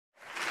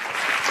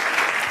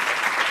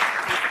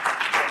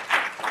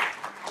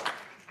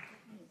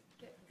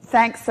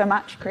Thanks so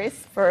much,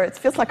 Chris. It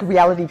feels like a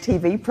reality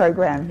TV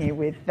program here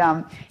with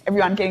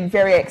everyone getting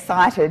very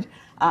excited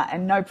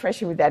and no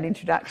pressure with that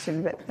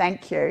introduction, but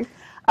thank you.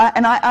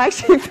 And I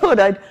actually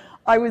thought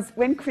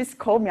when Chris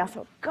called me, I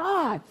thought,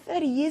 God,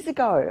 30 years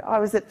ago, I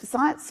was at the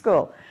science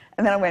school.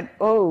 And then I went,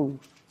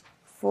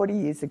 40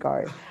 years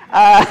ago.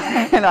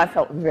 And I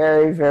felt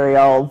very, very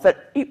old.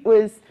 But it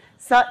was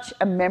such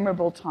a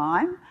memorable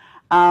time.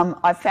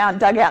 I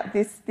dug out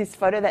this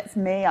photo. That's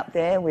me up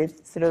there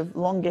with sort of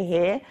longer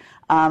hair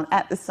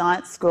at the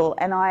science school.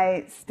 And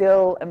I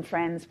still am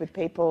friends with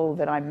people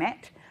that I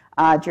met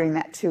during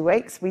that 2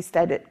 weeks. We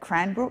stayed at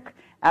Cranbrook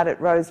out at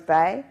Rose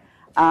Bay.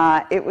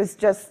 It was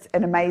just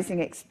an amazing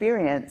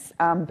experience.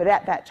 But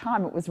at that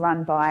time, it was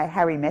run by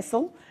Harry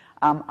Messel,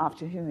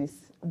 after whom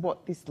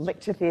what this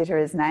lecture theatre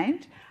is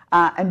named,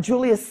 and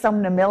Julius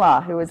Sumner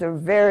Miller, who was a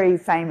very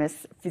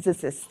famous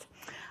physicist.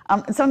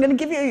 And so I'm going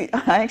to give you,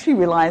 I actually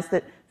realised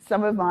that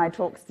some of my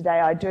talks today,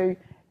 I do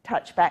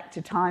touch back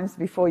to times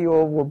before you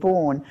all were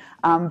born,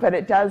 but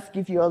it does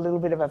give you a little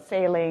bit of a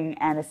feeling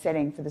and a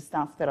setting for the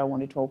stuff that I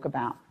want to talk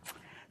about.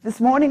 This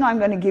morning I'm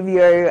going to give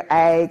you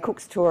a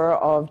Cook's tour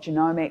of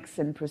genomics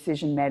and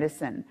precision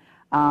medicine,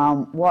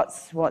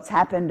 what's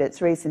happened,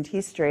 its recent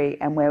history,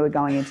 and where we're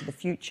going into the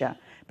future,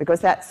 because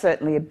that's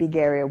certainly a big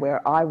area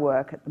where I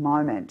work at the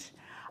moment.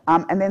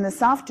 And then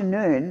this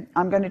afternoon,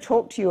 I'm going to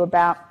talk to you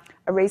about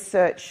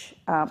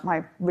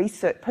my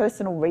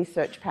personal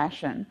research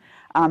passion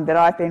that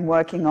I've been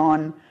working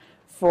on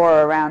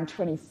for around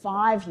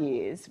 25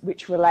 years,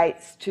 which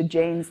relates to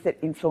genes that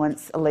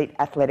influence elite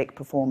athletic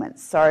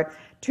performance. So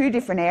 2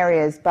 different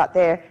areas, but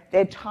they're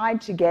tied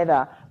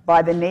together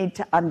by the need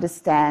to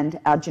understand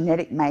our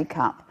genetic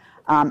makeup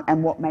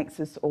and what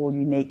makes us all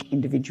unique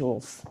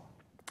individuals.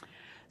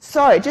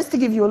 So just to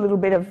give you a little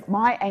bit of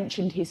my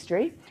ancient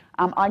history,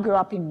 I grew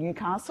up in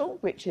Newcastle,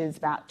 which is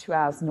about 2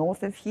 hours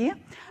north of here.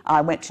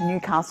 I went to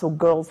Newcastle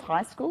Girls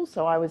High School,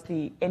 so I was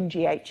the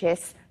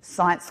NGHS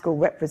Science School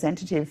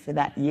representative for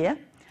that year.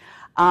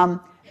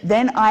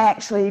 Then I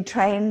actually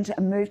trained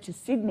and moved to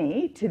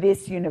Sydney to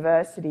this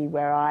university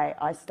where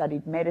I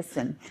studied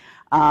medicine.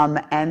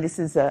 And this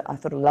is, I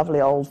thought, a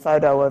lovely old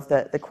photo of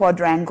the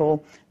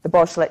quadrangle, the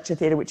Bosch Lecture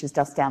Theatre, which is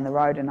just down the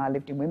road, and I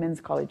lived in Women's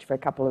College for a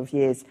couple of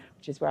years,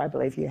 which is where I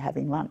believe you're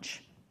having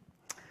lunch.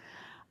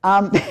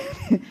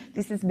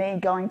 This is me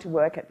going to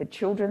work at the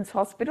Children's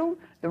Hospital,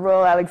 the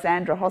Royal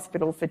Alexandra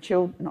Hospital for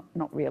Children.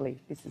 Not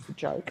really, this is a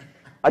joke.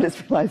 I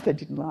just realised they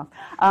didn't laugh.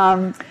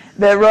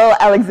 The Royal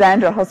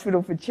Alexandra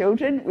Hospital for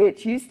Children,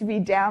 which used to be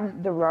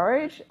down the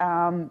road.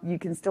 You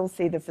can still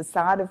see the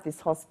facade of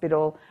this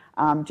hospital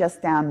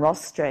just down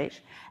Ross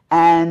Street.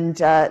 And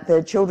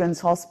the Children's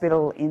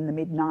Hospital in the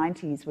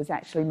mid-90s was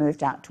actually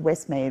moved out to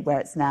Westmead, where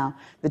it's now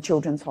the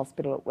Children's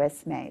Hospital at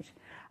Westmead.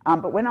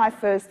 But when I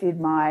first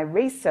did my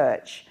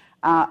research,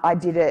 I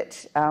did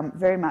it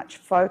very much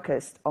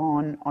focused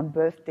on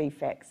birth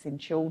defects in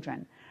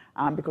children.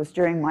 Because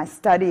during my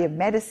study of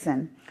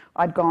medicine,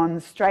 I'd gone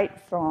straight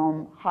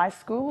from high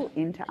school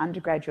into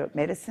undergraduate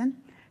medicine,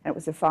 and it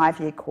was a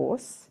 5-year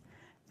course.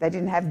 They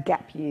didn't have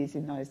gap years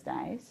in those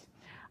days.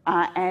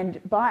 And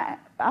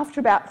after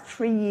about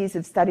 3 years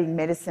of studying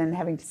medicine,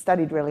 having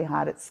studied really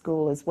hard at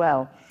school as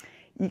well,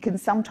 you can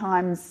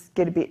sometimes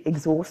get a bit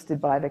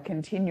exhausted by the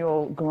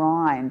continual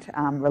grind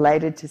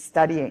related to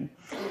studying.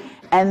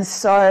 And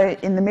so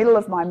in the middle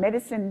of my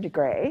medicine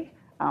degree,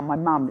 my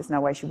mum, there's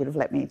no way she would have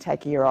let me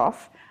take a year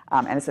off.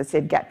 And as I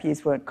said, gap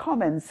years weren't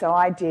common, so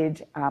I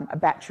did a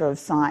Bachelor of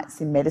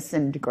Science in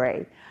Medicine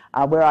degree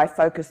where I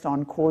focused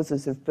on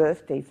causes of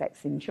birth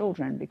defects in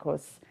children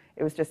because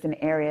it was just an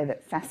area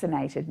that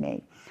fascinated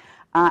me.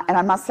 And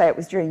I must say it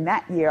was during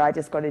that year I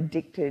just got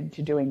addicted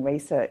to doing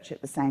research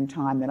at the same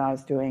time that I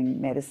was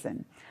doing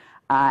medicine.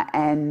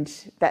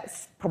 And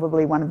that's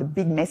probably one of the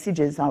big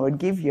messages I would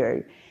give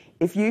you.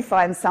 If you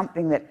find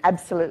something that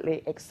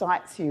absolutely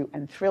excites you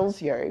and thrills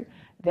you,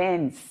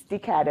 then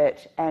stick at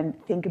it and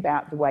think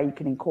about the way you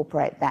can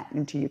incorporate that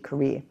into your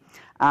career.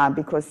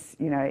 Because,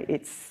 you know,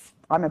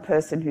 I'm a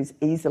person who's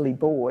easily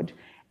bored,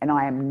 and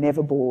I am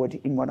never bored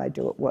in what I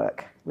do at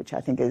work, which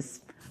I think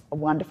is a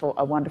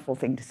wonderful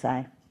thing to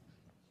say.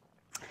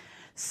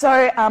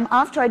 So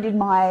after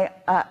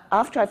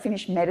I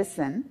finished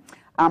medicine,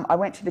 I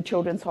went to the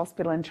Children's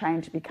Hospital and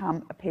trained to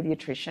become a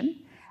paediatrician.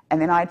 And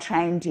then I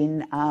trained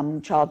in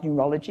child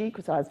neurology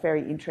because I was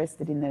very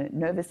interested in the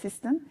nervous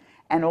system.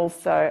 And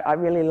also I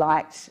really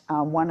liked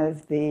one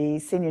of the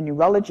senior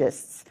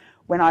neurologists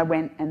when I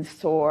went and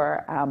saw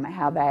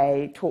how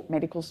they taught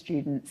medical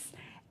students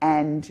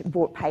and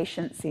brought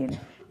patients in.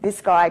 This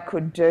guy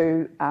could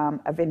do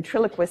a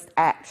ventriloquist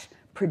act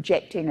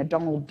projecting a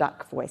Donald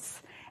Duck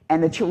voice.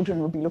 And the children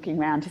would be looking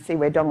around to see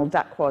where Donald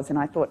Duck was. And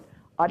I thought,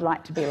 I'd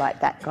like to be like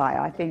that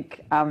guy. I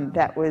think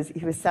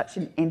he was such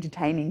an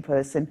entertaining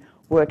person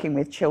working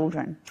with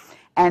children.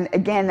 And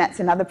again, that's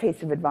another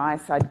piece of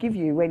advice I'd give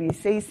you. When you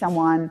see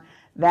someone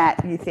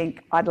that you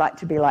think, I'd like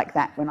to be like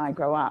that when I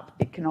grow up,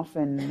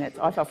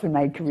 I've often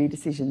made career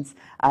decisions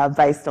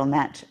based on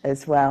that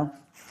as well.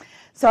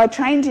 So I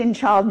trained in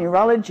child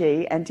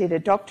neurology and did a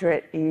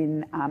doctorate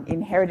in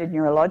inherited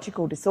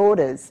neurological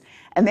disorders,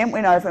 and then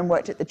went over and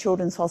worked at the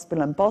Children's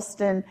Hospital in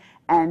Boston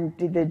and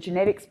did the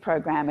genetics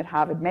program at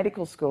Harvard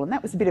Medical School. And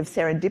that was a bit of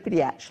serendipity,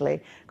 actually,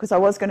 because I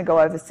was going to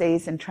go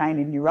overseas and train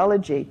in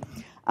neurology.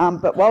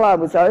 But while I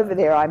was over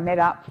there, I met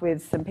up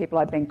with some people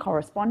I'd been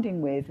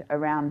corresponding with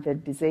around the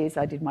disease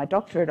I did my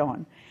doctorate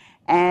on.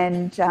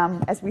 And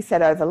as we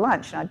sat over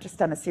lunch, and I'd just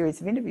done a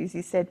series of interviews,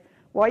 he said,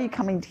 "Why are you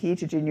coming here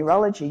to do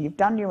neurology? You've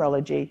done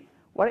neurology.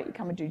 Why don't you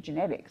come and do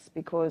genetics?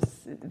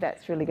 Because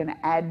that's really going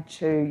to add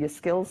to your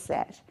skill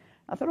set."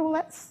 I thought, well,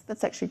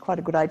 that's actually quite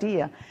a good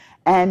idea.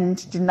 And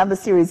did another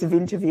series of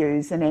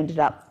interviews and ended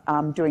up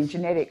doing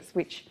genetics,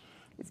 which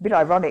is a bit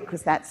ironic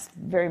because that's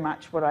very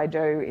much what I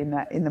do in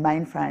the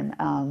mainframe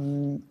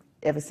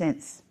ever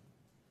since.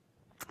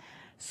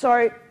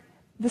 So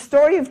the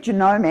story of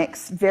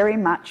genomics very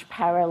much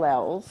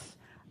parallels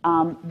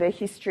the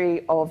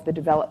history of the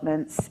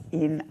developments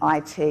in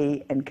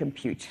IT and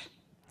compute.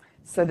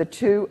 So the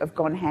two have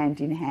gone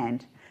hand in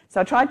hand. So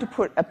I tried to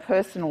put a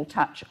personal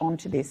touch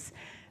onto this.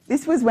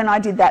 This was when I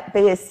did that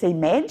BSc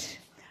Med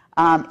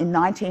in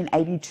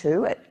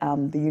 1982 at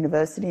the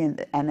university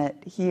and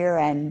here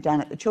and down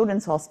at the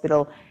Children's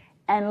Hospital.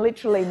 And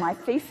literally my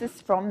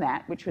thesis from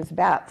that, which was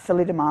about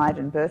thalidomide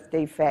and birth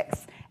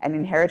defects and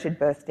inherited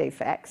birth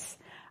defects,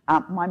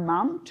 my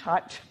mum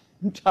typed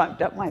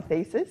up my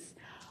thesis.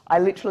 I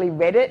literally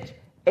read it,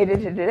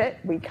 edited it,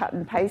 we cut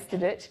and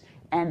pasted it,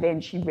 and then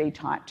she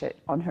retyped it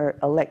on her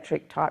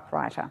electric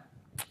typewriter.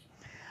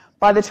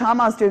 By the time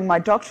I was doing my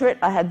doctorate,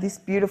 I had this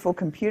beautiful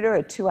computer,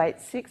 a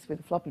 286 with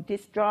a floppy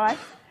disk drive,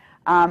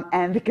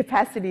 and the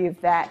capacity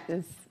of that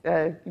is,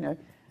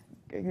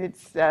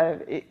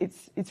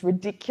 it's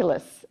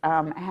ridiculous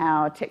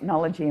how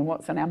technology and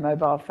what's on our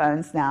mobile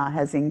phones now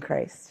has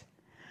increased.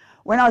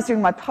 When I was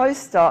doing my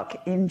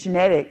postdoc in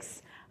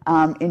genetics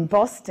in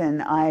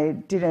Boston,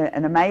 I did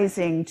an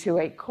amazing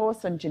 2-week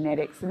course on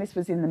genetics, and this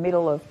was in the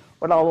middle of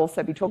what I'll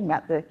also be talking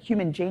about. The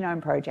Human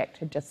Genome Project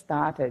had just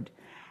started.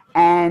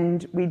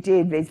 And we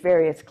did these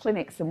various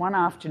clinics, and one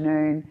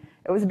afternoon,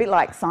 it was a bit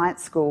like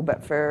science school,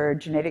 but for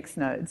genetics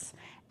nerds.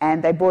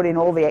 And they brought in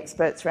all the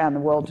experts around the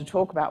world to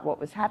talk about what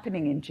was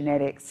happening in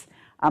genetics.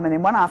 And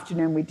then one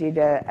afternoon, we did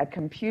a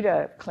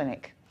computer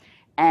clinic.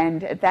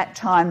 And at that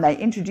time, they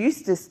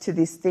introduced us to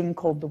this thing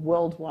called the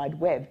World Wide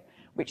Web,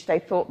 which they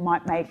thought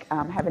might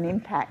have an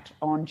impact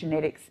on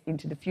genetics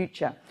into the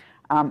future,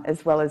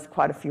 as well as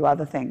quite a few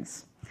other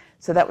things.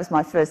 So that was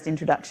my first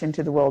introduction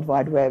to the World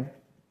Wide Web.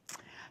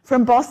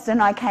 From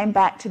Boston, I came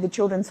back to the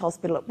Children's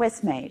Hospital at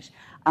Westmead,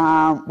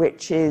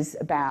 which is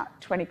about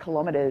 20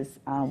 kilometres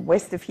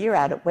west of here,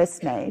 out at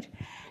Westmead.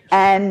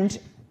 And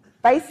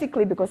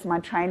basically, because of my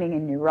training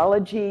in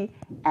neurology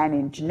and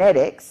in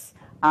genetics,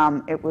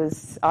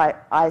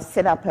 I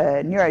set up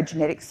a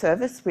neurogenetics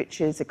service, which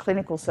is a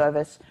clinical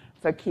service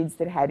for kids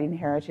that had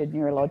inherited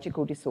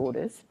neurological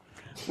disorders,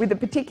 with a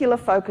particular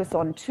focus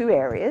on two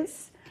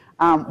areas.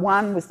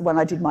 One was the one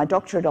I did my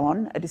doctorate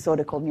on, a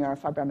disorder called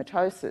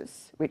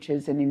neurofibromatosis, which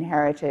is an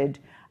inherited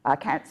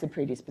cancer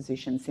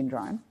predisposition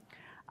syndrome.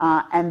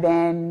 And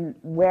then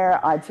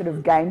where I'd sort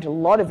of gained a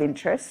lot of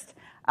interest,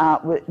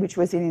 which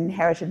was in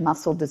inherited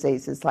muscle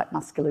diseases like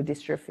muscular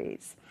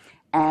dystrophies.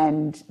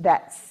 And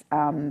that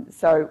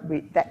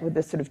were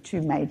the sort of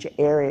two major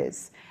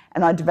areas.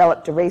 And I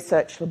developed a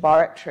research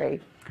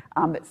laboratory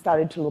that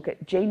started to look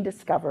at gene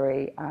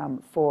discovery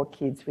for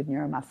kids with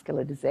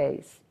neuromuscular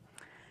disease.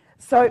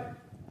 So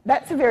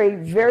that's a very,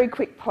 very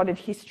quick potted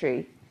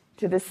history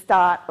to the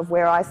start of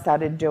where I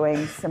started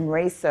doing some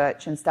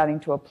research and starting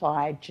to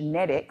apply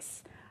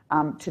genetics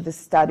to the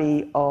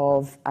study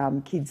of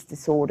kids'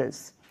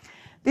 disorders.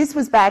 This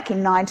was back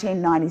in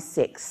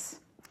 1996,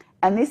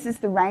 and this is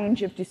the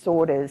range of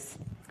disorders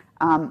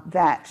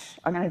that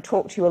I'm going to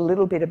talk to you a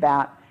little bit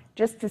about,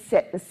 just to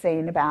set the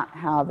scene about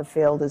how the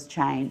field has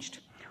changed.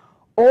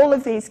 All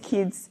of these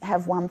kids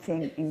have one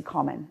thing in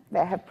common.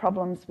 They have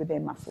problems with their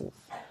muscles.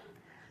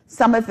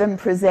 Some of them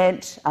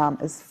present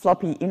as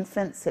floppy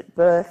infants at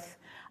birth.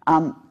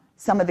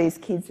 Some of these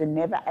kids are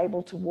never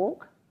able to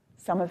walk.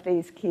 Some of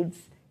these kids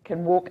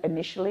can walk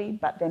initially,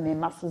 but then their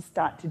muscles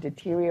start to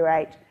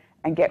deteriorate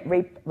and get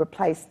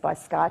replaced by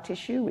scar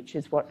tissue, which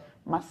is what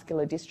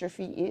muscular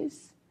dystrophy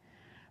is.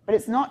 But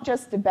it's not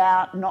just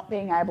about not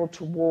being able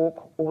to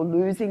walk or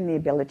losing the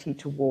ability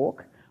to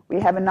walk. We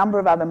have a number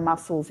of other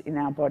muscles in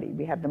our body.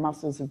 We have the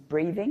muscles of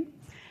breathing,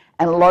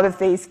 and a lot of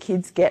these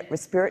kids get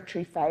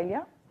respiratory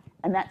failure,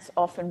 and that's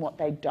often what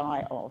they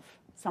die of.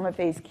 Some of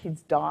these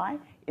kids die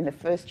in the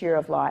first year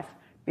of life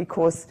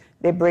because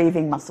their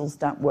breathing muscles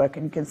don't work.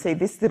 And you can see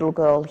this little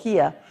girl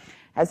here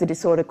has a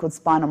disorder called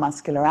spinal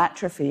muscular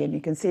atrophy, and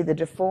you can see the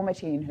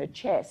deformity in her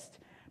chest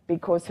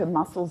because her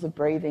muscles of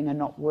breathing are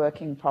not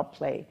working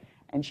properly.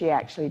 And she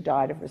actually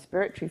died of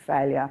respiratory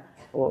failure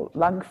or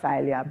lung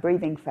failure,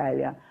 breathing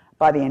failure,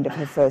 by the end of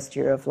her first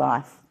year of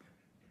life.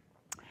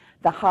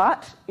 The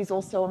heart is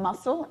also a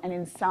muscle, and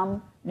in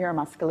some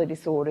neuromuscular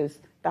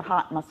disorders, the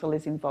heart muscle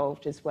is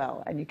involved as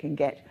well, and you can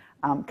get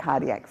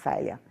cardiac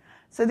failure.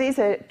 So these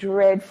are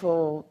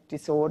dreadful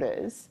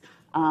disorders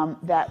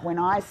that when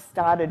I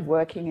started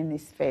working in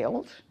this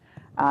field,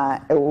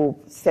 or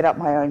set up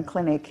my own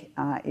clinic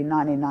in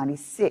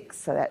 1996,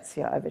 so that's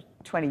over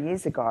 20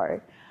 years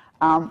ago,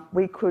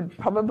 we could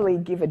probably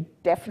give a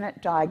definite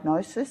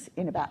diagnosis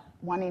in about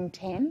 1 in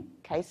 10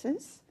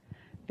 cases.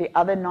 The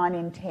other 9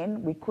 in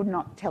 10, we could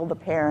not tell the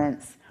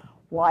parents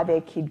why their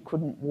kid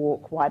couldn't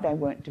walk, why they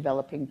weren't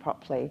developing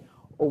properly,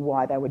 or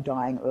why they were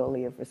dying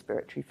early of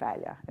respiratory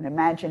failure. And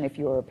imagine if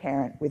you were a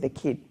parent with a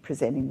kid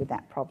presenting with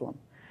that problem.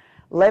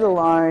 Let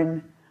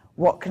alone,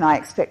 what can I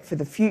expect for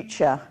the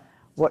future?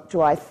 What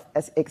do I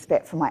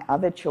expect for my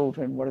other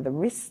children? What are the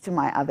risks to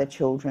my other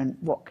children?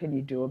 What can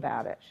you do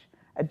about it?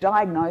 A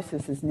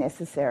diagnosis is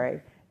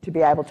necessary to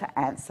be able to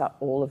answer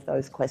all of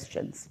those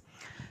questions.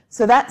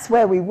 So that's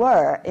where we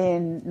were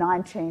in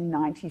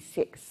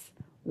 1996.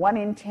 1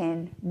 in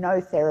 10,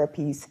 no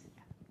therapies,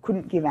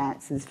 couldn't give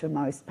answers for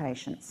most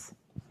patients.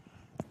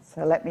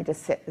 So let me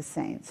just set the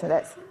scene.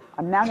 So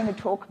I'm now going to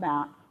talk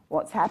about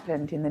what's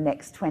happened in the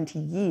next 20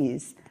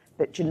 years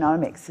that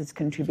genomics has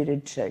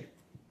contributed to.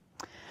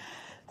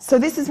 So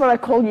this is what I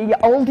call your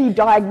oldie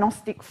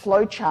diagnostic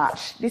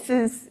flowchart. This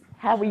is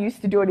how we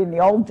used to do it in the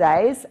old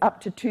days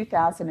up to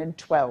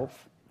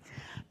 2012.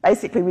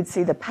 Basically, we'd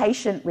see the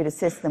patient, we'd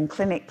assess them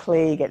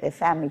clinically, get their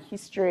family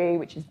history,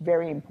 which is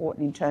very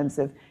important in terms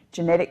of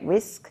genetic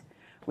risk.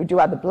 We'd do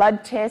other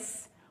blood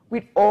tests.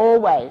 We'd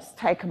always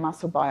take a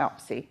muscle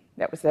biopsy.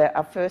 That was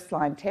our first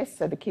line test.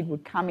 So the kid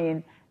would come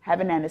in,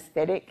 have an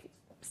anaesthetic,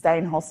 stay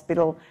in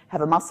hospital,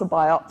 have a muscle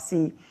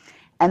biopsy,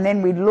 and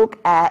then we'd look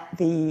at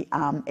the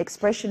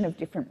expression of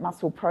different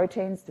muscle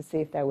proteins to see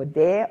if they were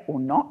there or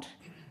not,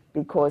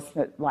 because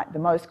like the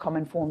most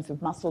common forms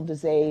of muscle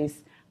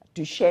disease,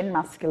 Duchenne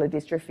muscular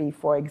dystrophy,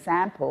 for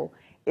example,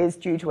 is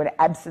due to an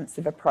absence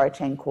of a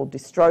protein called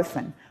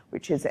dystrophin,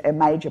 which is a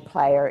major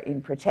player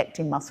in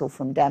protecting muscle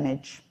from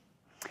damage.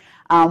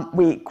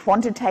 We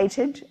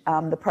quantitated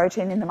the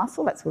protein in the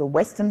muscle, that's what a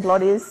Western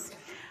blot is,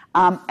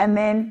 and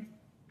then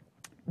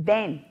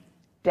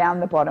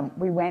down the bottom,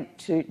 we went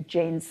to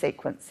gene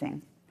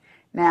sequencing.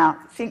 Now,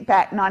 think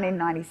back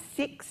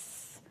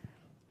 1996,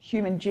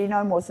 human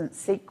genome wasn't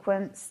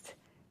sequenced.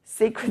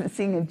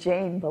 Sequencing a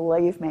gene,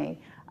 believe me,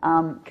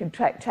 can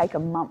take a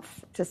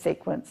month to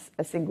sequence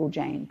a single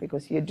gene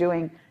because you're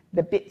doing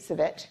the bits of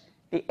it,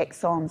 the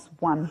exons,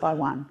 one by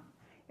one,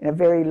 in a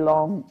very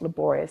long,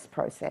 laborious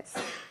process.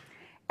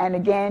 And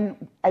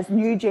again, as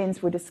new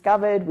genes were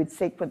discovered, we'd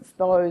sequence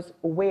those,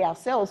 or we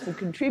ourselves would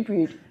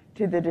contribute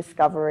to the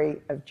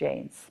discovery of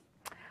genes.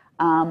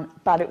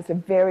 But it was a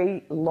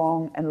very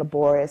long and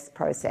laborious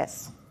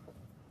process.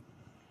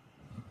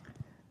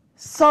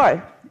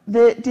 So,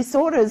 the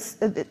disorders,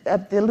 the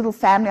little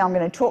family I'm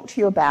going to talk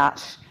to you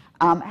about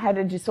had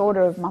a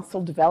disorder of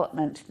muscle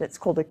development that's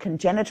called a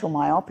congenital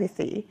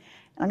myopathy.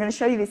 And I'm going to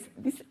show you this.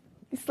 This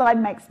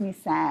slide makes me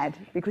sad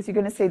because you're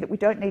going to see that we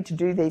don't need to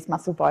do these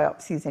muscle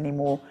biopsies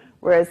anymore,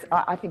 whereas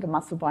I think a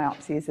muscle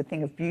biopsy is a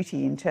thing of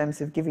beauty in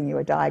terms of giving you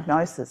a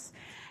diagnosis.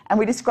 And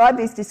we describe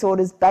these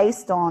disorders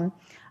based on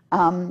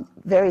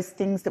various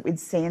things that we'd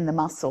see in the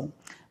muscle.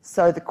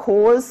 So the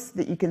cause,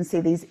 that you can see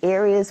these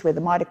areas where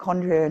the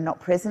mitochondria are not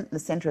present in the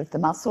centre of the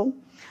muscle.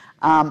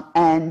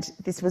 And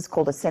this was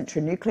called a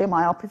centronuclear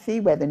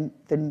myopathy, where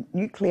the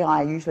nuclei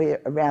are usually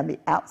around the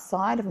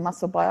outside of a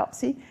muscle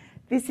biopsy.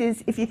 This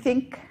is, if you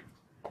think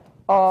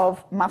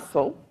of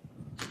muscle,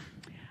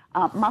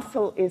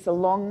 muscle is a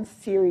long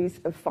series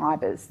of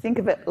fibres. Think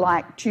of it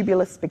like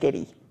tubular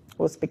spaghetti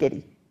or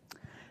spaghetti.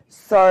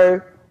 So,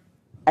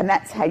 and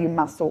that's how your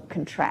muscle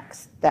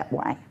contracts that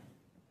way.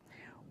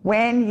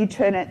 When you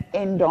turn it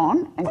end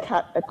on and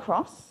cut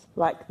across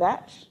like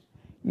that,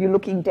 you're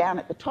looking down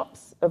at the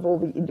tops of all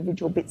the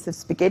individual bits of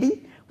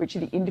spaghetti, which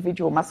are the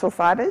individual muscle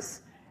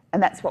fibres,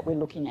 and that's what we're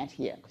looking at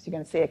here, because you're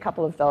going to see a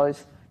couple of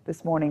those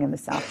this morning and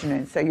this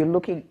afternoon. So you're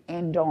looking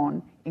end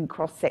on in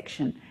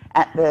cross-section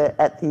at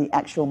the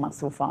actual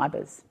muscle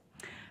fibres.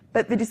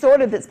 But the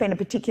disorder that's been a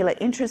particular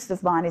interest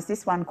of mine is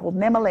this one called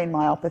Messel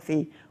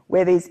myopathy,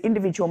 where these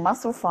individual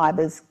muscle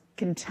fibres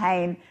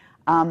contain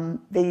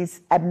these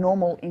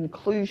abnormal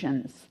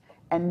inclusions.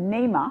 And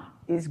nema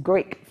is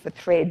Greek for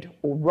thread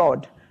or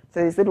rod.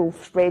 So these little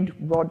thread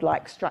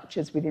rod-like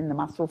structures within the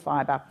muscle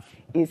fibre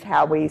is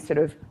how we sort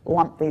of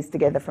lump these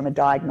together from a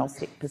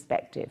diagnostic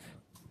perspective.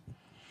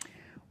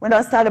 When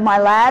I started my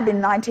lab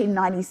in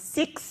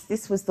 1996,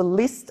 this was the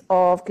list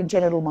of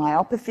congenital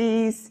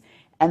myopathies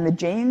and the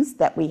genes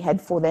that we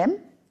had for them.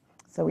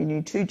 So we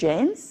knew 2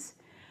 genes.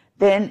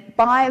 Then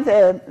by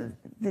the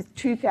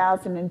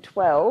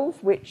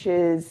 2012, which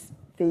is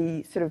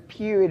the sort of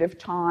period of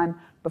time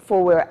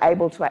before we were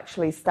able to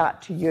actually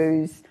start to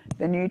use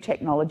the new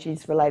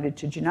technologies related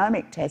to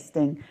genomic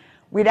testing,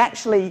 we'd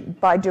actually,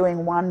 by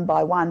doing one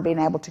by one, been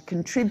able to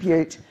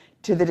contribute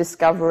to the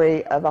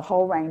discovery of a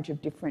whole range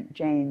of different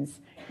genes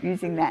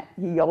using that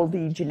ye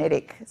olde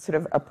genetic sort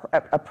of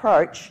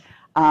approach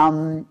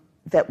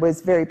that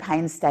was very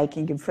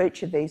painstaking. And for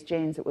each of these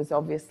genes, it was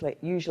obviously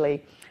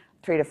usually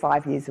 3 to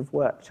 5 years of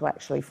work to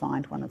actually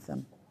find one of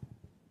them.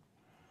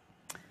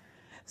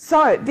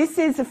 So this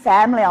is a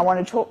family I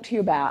want to talk to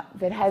you about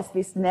that has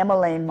this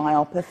nemaline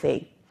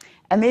myopathy.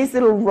 And these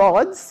little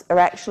rods are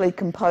actually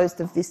composed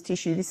of this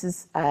tissue. This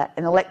is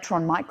an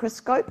electron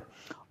microscope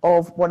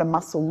of what a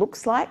muscle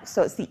looks like.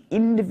 So it's the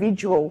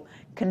individual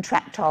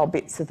contractile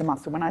bits of the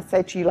muscle. When I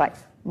say to you, like,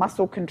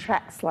 muscle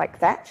contracts like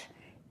that,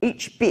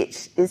 each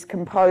bit is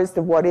composed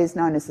of what is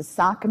known as a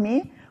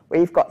sarcomere,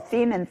 where you've got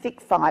thin and thick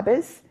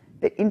fibres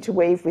that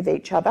interweave with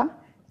each other,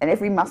 and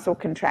every muscle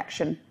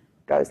contraction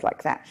goes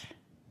like that.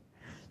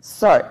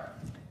 So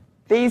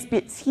these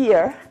bits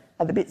here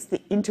are the bits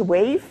that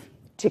interweave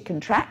to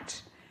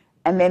contract,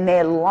 and then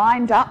they're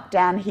lined up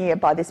down here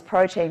by this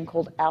protein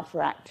called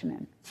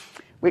alpha-actinin,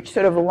 which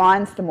sort of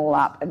lines them all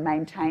up and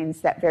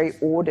maintains that very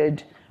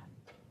ordered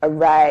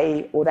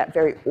array or that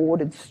very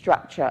ordered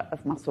structure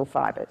of muscle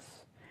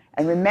fibres.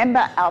 And remember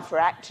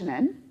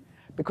alpha-actinin,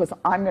 because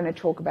I'm going to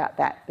talk about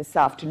that this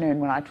afternoon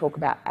when I talk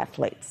about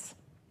athletes.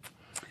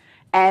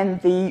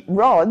 And the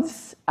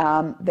rods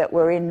that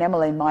were in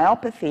nemaline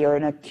myopathy are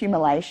an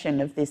accumulation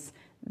of this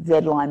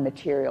Z-line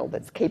material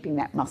that's keeping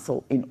that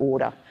muscle in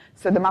order.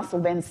 So the muscle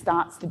then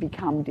starts to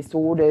become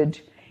disordered.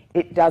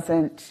 It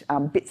doesn't,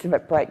 bits of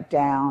it break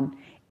down.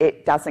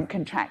 It doesn't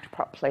contract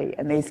properly.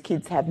 And these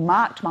kids have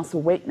marked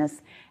muscle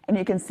weakness. And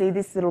you can see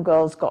this little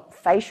girl's got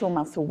facial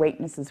muscle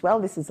weakness as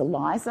well. This is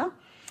Eliza.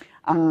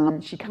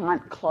 She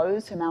can't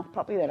close her mouth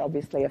properly. That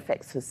obviously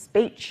affects her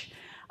speech.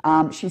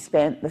 She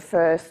spent the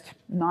first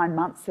 9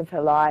 months of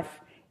her life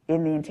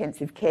in the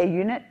intensive care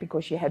unit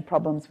because she had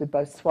problems with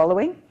both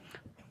swallowing,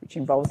 which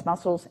involves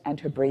muscles, and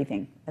her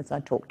breathing, as I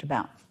talked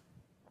about.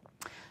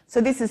 So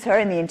this is her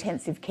in the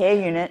intensive care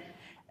unit.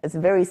 As a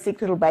very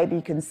sick little baby,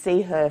 you can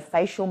see her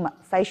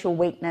facial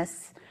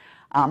weakness,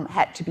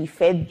 had to be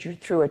fed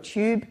through a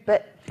tube.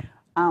 But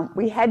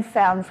we had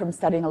found from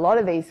studying a lot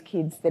of these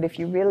kids that if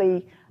you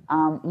really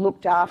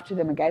looked after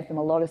them and gave them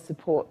a lot of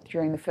support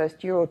during the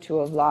first year or two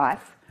of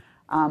life,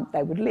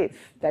 they would live.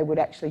 They would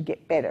actually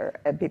get better,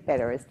 a bit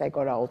better as they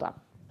got older.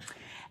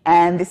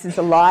 And this is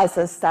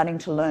Eliza starting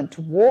to learn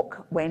to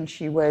walk when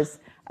she was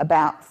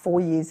about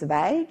 4 years of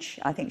age.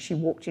 I think she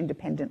walked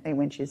independently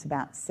when she was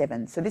about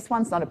 7. So this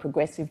one's not a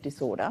progressive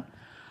disorder,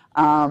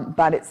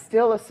 but it's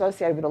still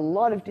associated with a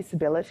lot of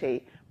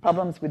disability,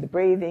 problems with the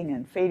breathing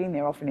and feeding.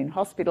 They're often in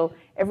hospital.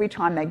 Every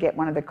time they get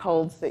one of the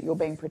colds that you're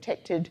being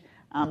protected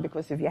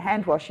because of your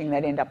hand washing,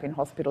 they'd end up in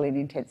hospital in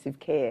intensive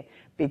care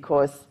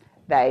because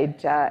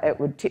it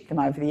would tip them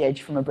over the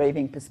edge from a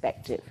breathing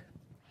perspective.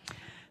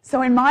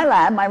 So in my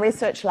lab, my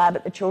research lab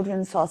at the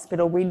Children's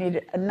Hospital, we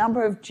did a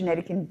number of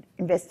genetic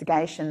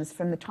investigations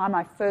from the time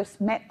I first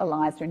met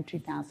Eliza in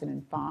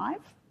 2005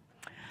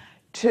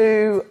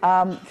 to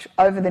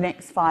over the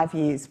next 5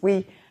 years.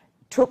 We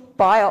took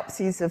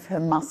biopsies of her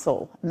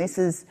muscle, and this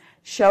is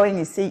showing,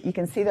 you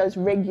can see those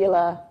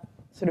regular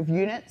sort of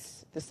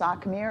units, the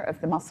sarcomere of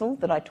the muscle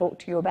that I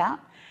talked to you about,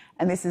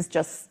 and this is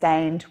just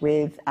stained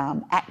with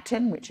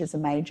actin, which is a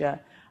major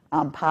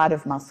part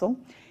of muscle.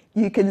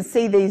 You can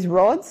see these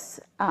rods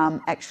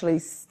actually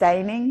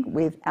staining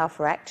with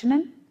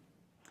alpha-actinin.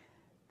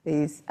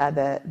 These are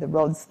the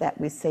rods that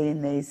we see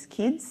in these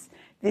kids.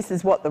 This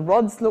is what the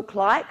rods look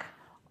like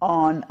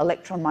on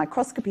electron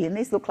microscopy, and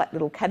these look like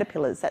little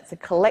caterpillars. That's a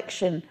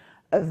collection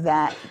of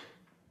that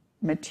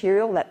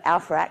material, that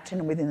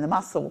alpha-actinin within the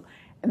muscle,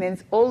 and then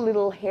it's all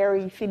little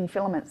hairy, thin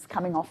filaments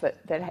coming off it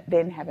that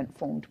then haven't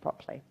formed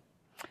properly.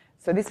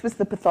 So this was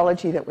the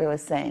pathology that we were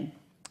seeing.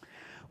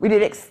 We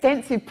did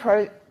extensive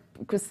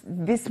because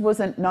this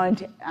wasn't known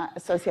to,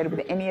 associated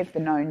with any of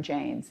the known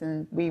genes.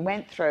 And we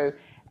went through,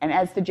 and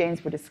as the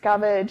genes were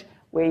discovered,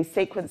 we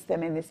sequenced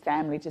them in this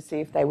family to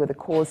see if they were the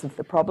cause of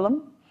the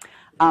problem.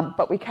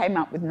 But we came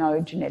up with no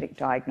genetic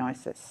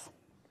diagnosis.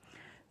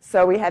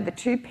 So we had the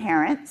two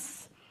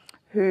parents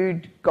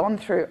who'd gone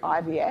through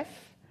IVF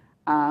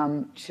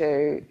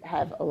to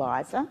have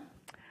Eliza.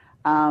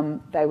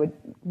 They were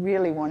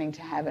really wanting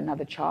to have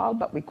another child,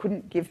 but we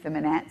couldn't give them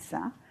an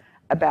answer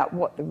about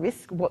what the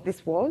risk, what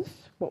this was,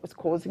 what was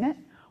causing it,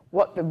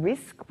 what the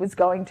risk was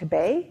going to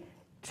be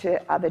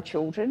to other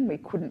children. We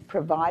couldn't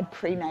provide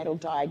prenatal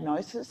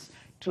diagnosis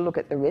to look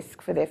at the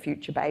risk for their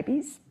future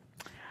babies.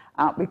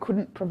 We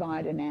couldn't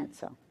provide an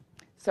answer.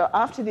 So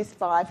after this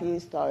 5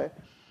 years, though,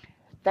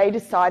 they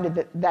decided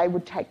that they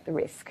would take the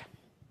risk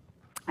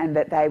and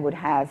that they would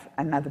have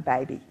another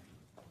baby.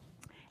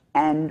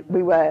 And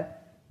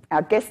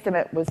our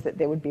guesstimate was that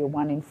there would be a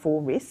 1 in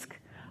 4 risk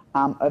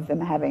of them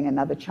having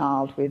another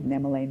child with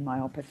nemaline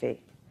myopathy.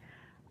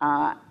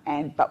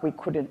 But we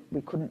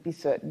couldn't be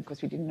certain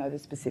because we didn't know the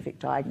specific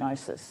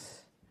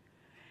diagnosis.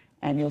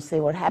 And you'll see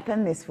what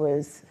happened. This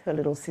was her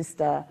little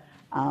sister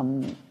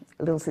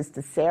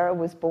Sarah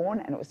was born,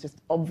 and it was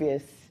just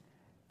obvious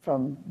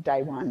from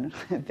day one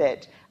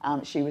that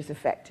she was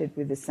affected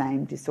with the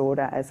same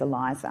disorder as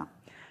Eliza.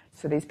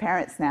 So these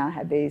parents now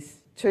had these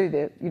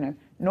two,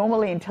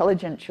 normally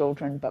intelligent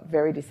children, but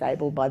very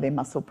disabled by their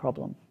muscle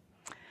problem.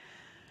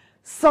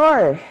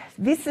 So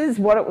this is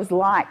what it was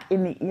like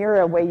in the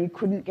era where you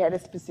couldn't get a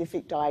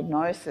specific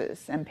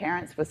diagnosis and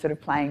parents were sort of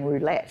playing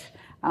roulette,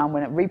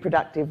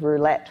 reproductive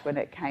roulette when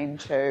it came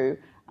to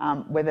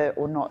whether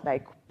or not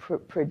they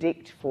could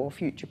predict for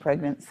future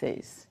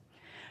pregnancies.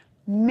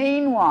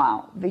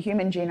 Meanwhile, the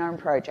Human Genome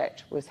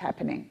Project was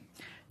happening.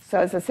 So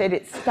as I said,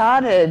 it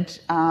started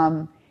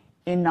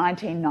in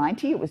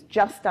 1990. It was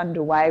just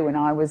underway when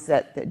I was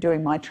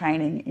doing my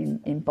training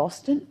in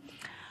Boston.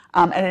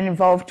 And it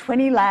involved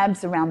 20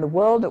 labs around the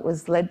world. It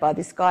was led by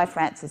this guy,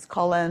 Francis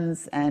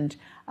Collins, and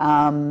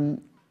Craig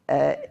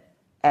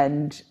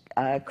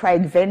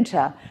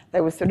Venter.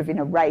 They were sort of in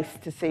a race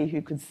to see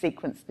who could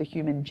sequence the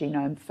human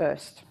genome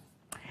first.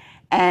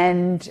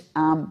 And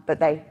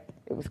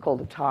it was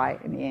called a tie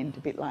in the end, a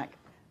bit like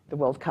the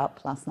World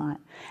Cup last night.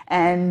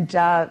 And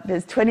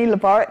there's 20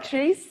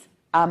 laboratories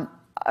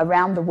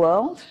around the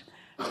world.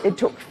 It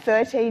took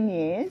 13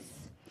 years,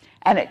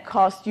 and it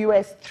cost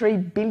US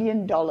 $3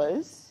 billion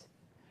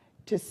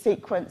to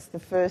sequence the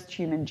first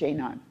human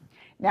genome.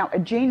 Now, a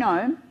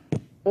genome,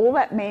 all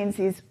that means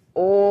is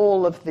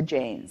all of the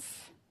genes.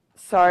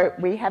 So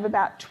we have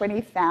about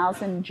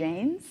 20,000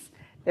 genes.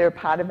 They're a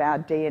part of our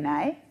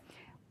DNA.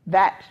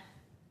 That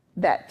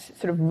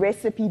sort of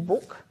recipe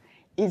book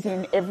is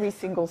in every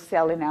single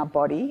cell in our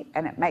body,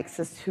 and it makes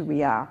us who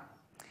we are.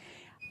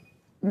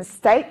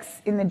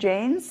 Mistakes in the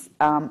genes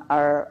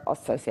are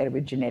associated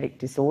with genetic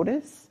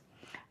disorders.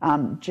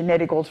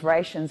 Genetic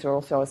alterations are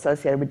also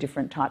associated with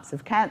different types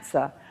of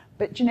cancer,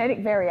 but genetic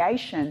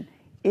variation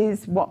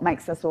is what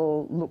makes us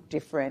all look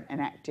different and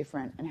act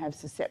different and have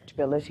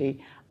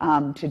susceptibility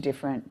to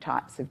different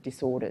types of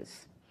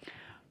disorders.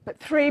 But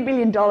 $3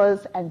 billion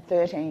and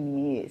 13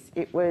 years,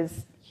 it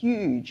was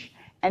huge.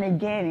 And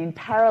again, in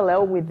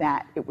parallel with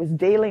that, it was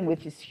dealing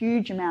with this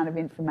huge amount of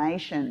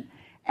information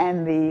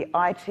and the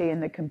IT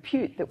and the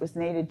compute that was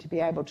needed to be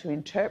able to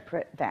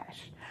interpret that.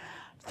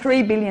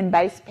 3 billion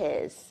base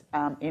pairs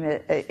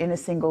in a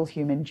single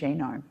human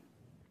genome.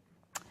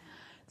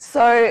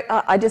 So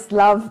I just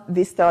love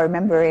this, though. I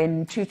remember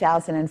in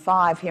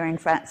 2005 hearing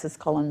Francis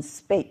Collins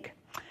speak.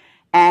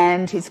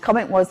 And his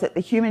comment was that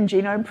the Human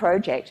Genome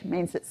Project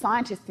means that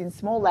scientists in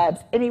small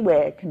labs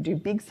anywhere can do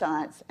big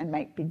science and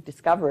make big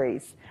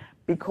discoveries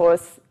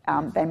because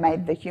they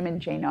made the human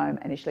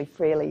genome initially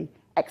freely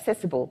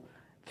accessible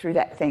through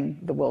that thing,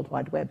 the World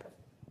Wide Web.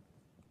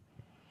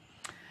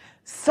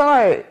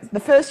 So the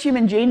first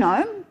human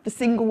genome, the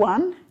single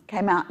one,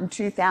 came out in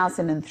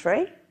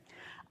 2003.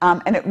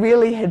 And it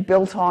really had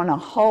built on a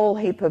whole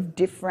heap of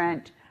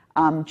different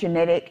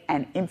genetic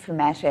and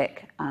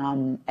informatic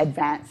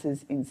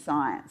advances in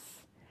science.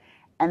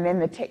 And then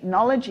the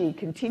technology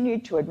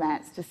continued to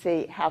advance to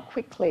see how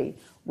quickly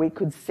we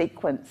could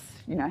sequence,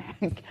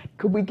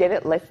 could we get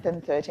it less than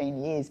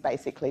 13 years,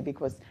 basically,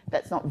 because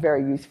that's not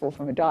very useful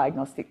from a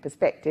diagnostic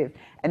perspective,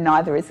 and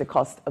neither is the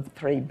cost of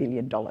 $3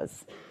 billion.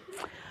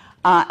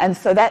 And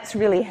so that's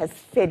really has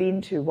fed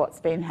into what's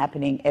been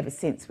happening ever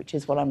since, which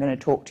is what I'm going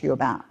to talk to you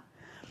about.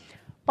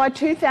 By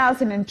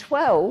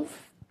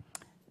 2012,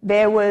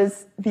 there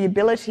was the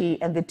ability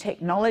and the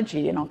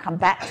technology, and I'll come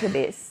back to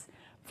this,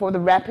 for the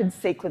rapid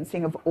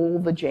sequencing of all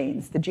the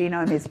genes. The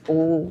genome is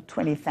all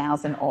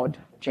 20,000 odd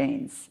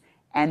genes,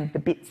 and the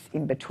bits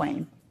in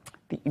between,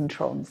 the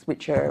introns,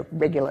 which are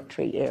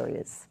regulatory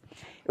areas.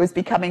 It was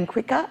becoming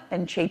quicker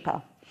and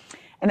cheaper.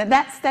 And at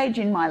that stage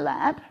in my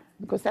lab,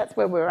 because that's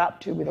where we're up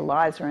to with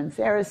Eliza and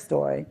Sarah's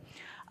story,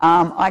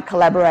 I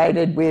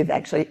collaborated with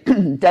actually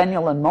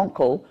Daniel and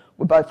Monkel.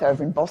 We're both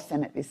over in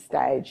Boston at this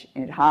stage,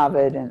 at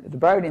Harvard and at the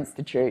Broad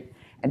Institute,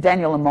 and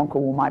Daniel and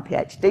Monkel were my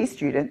PhD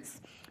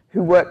students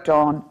who worked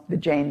on the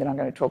gene that I'm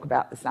going to talk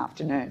about this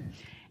afternoon.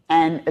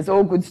 And as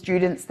all good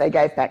students, they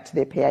gave back to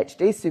their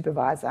PhD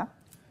supervisor.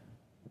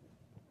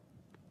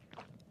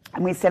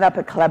 And we set up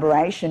a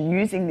collaboration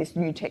using this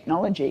new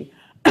technology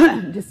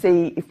to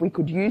see if we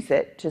could use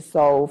it to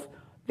solve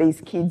these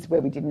kids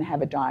where we didn't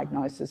have a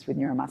diagnosis with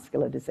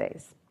neuromuscular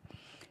disease.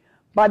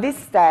 By this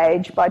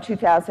stage, by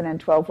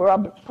 2012, we're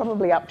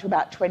probably up to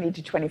about 20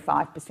 to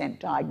 25%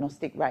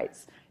 diagnostic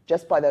rates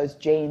just by those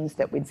genes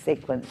that we'd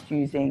sequenced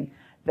using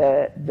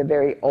the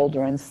very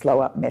older and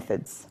slower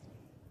methods.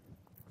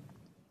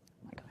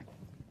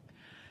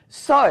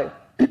 So,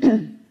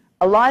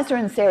 Eliza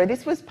and Sarah,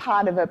 this was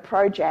part of a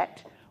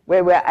project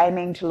where we're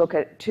aiming to look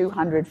at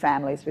 200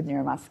 families with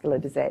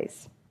neuromuscular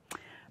disease.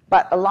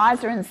 But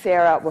Eliza and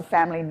Sarah were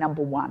family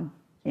number one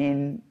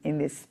in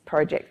this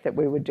project that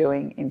we were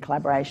doing in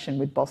collaboration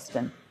with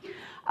Boston.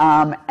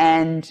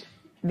 And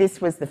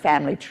this was the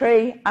family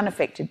tree,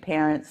 unaffected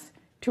parents,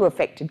 2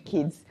 affected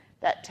kids.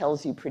 That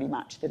tells you pretty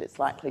much that it's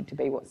likely to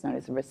be what's known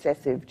as a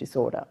recessive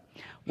disorder,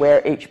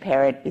 where each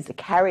parent is a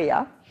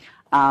carrier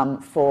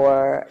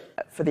for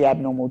the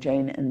abnormal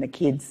gene, and the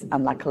kids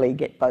unluckily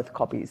get both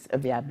copies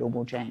of the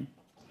abnormal gene.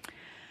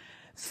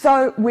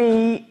 So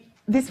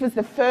this was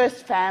the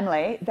first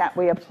family that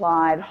we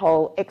applied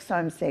whole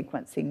exome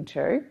sequencing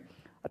to.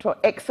 I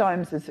thought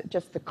exomes is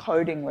just the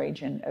coding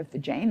region of the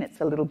gene.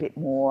 It's a little bit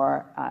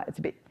more,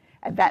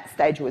 at that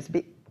stage it was a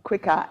bit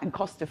quicker and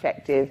cost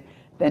effective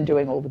than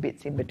doing all the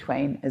bits in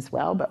between as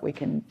well, but we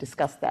can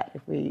discuss that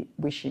if we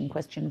wish in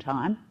question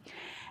time.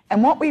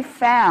 And what we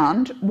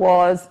found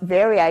was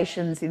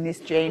variations in this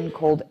gene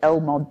called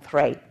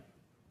LMOD3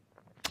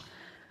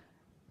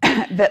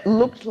 that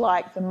looked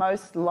like the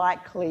most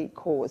likely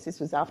cause. This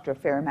was after a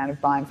fair amount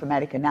of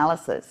bioinformatic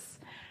analysis,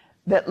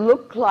 that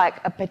looked like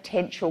a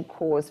potential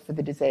cause for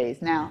the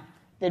disease. Now,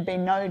 there'd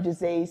been no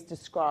disease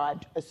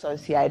described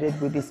associated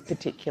with this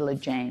particular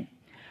gene.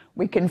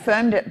 We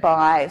confirmed it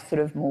by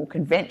sort of more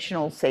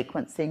conventional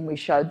sequencing. We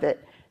showed that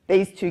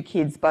these two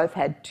kids both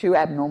had 2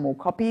 abnormal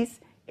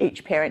copies.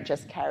 Each parent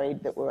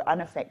that were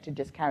unaffected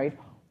just carried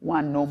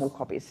 1 normal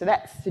copy. So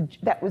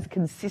that was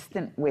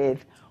consistent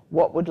with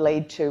what would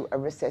lead to a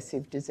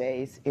recessive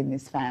disease in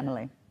this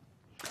family.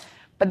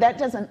 But that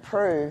doesn't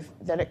prove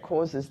that it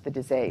causes the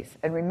disease.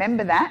 And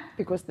remember that,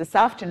 because this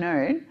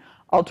afternoon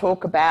I'll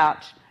talk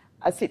about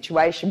a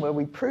situation where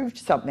we proved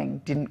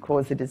something didn't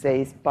cause a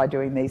disease by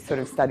doing these sort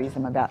of studies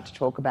I'm about to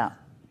talk about.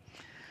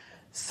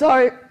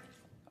 So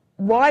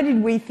why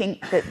did we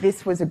think that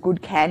this was a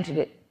good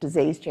candidate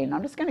disease gene?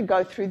 I'm just going to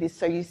go through this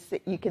so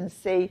you can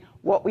see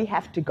what we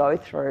have to go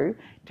through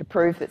to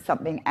prove that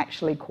something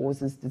actually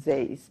causes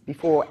disease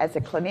before, as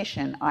a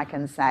clinician, I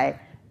can say,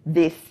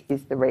 this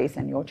is the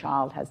reason your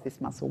child has this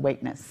muscle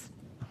weakness.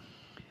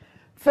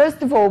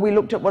 First of all, we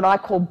looked at what I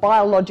call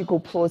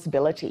biological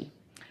plausibility.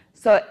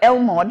 So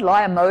LMOD,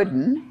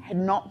 lyomodin, had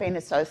not been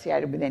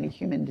associated with any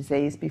human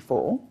disease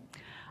before,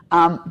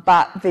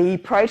 but the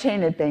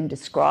protein had been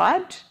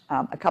described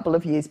a couple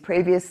of years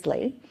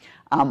previously,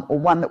 or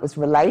one that was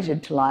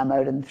related to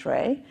lyomodin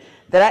 3,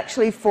 that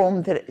actually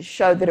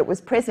showed that it was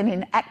present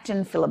in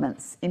actin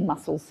filaments in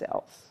muscle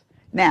cells.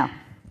 Now,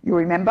 you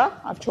remember,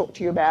 I've talked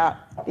to you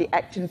about the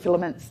actin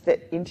filaments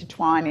that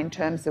intertwine in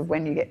terms of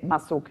when you get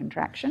muscle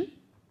contraction.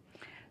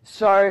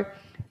 So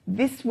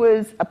this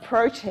was a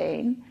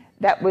protein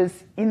that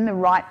was in the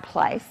right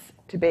place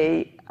to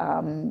be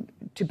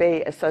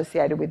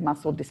associated with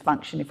muscle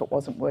dysfunction if it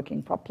wasn't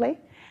working properly.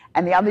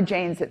 And the other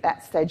genes at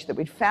that stage that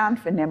we'd found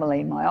for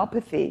Mnemaline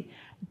myopathy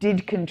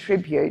did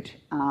contribute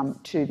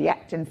to the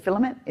actin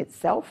filament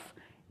itself.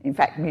 In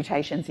fact,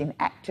 mutations in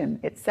actin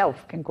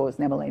itself can cause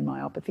Mnemaline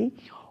myopathy,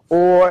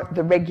 or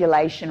the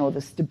regulation or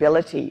the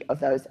stability of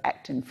those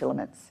actin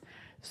filaments.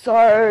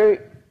 So,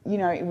 you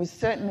know, it was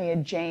certainly a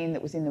gene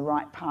that was in the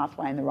right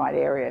pathway, in the right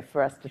area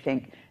for us to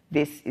think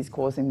this is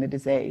causing the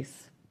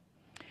disease.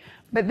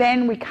 But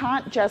then we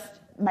can't just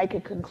make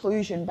a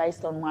conclusion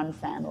based on one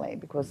family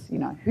because, you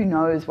know, who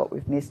knows what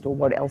we've missed or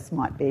what else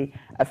might be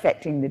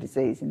affecting the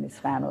disease in this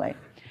family.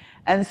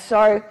 And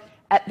so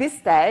at this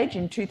stage,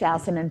 in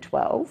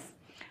 2012,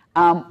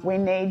 we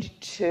need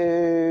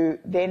to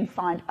then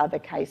find other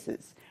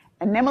cases.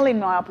 And Mnemaline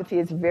myopathy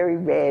is a very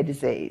rare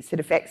disease. It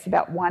affects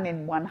about 1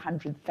 in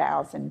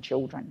 100,000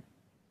 children.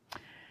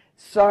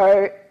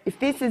 So if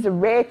this is a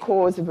rare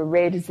cause of a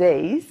rare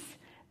disease,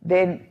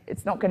 then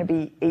it's not going to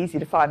be easy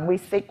to find. We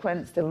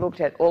sequenced and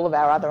looked at all of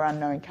our other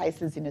unknown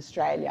cases in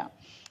Australia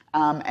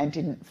and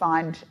didn't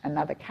find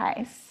another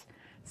case.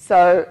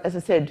 So, as I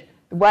said,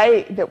 the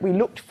way that we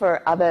looked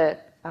for other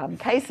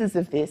cases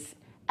of this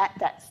at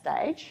that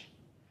stage,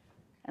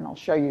 and I'll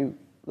show you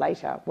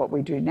later what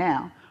we do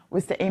now,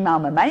 was to email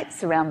my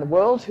mates around the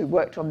world who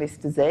worked on this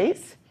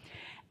disease.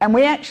 And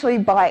we actually,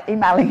 by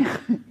emailing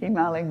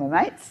my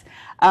mates,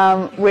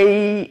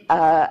 we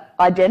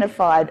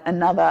identified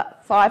another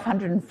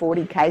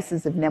 540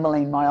 cases of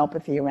Mnemaline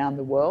myopathy around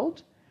the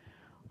world.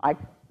 I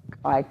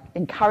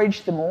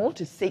encouraged them all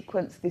to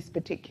sequence this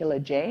particular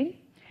gene,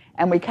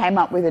 and we came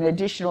up with an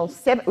additional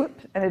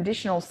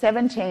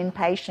 17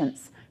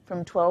 patients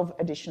from 12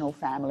 additional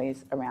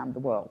families around the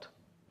world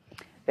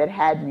that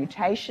had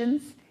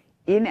mutations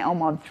in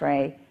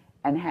LMOD3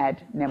 and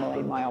had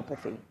Mnemaline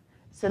myopathy.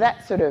 So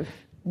that's sort of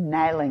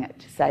nailing it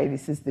to say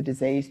this is the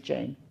disease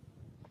gene.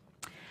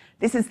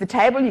 This is the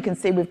table. You can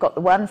see we've got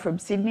the one from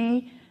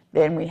Sydney,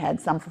 then we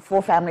had some for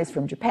 4 families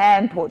from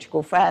Japan,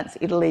 Portugal, France,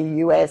 Italy,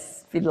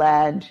 US,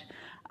 Finland.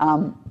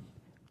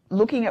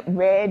 Looking at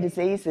rare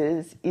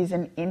diseases is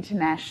an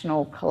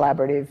international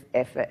collaborative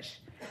effort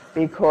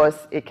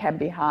because it can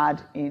be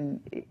hard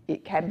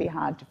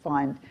to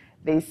find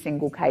these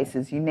single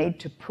cases. You need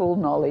to pool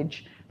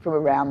knowledge from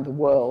around the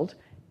world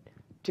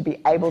to be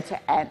able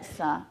to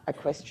answer a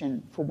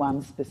question for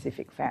one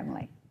specific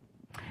family.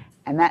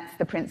 And that's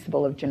the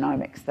principle of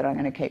genomics that I'm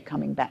going to keep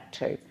coming back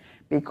to,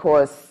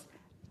 because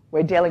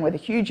we're dealing with a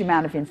huge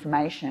amount of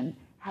information.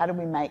 How do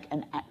we make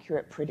an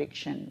accurate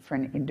prediction for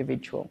an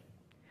individual?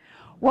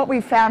 What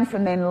we found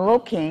from then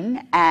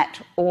looking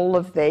at all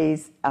of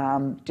these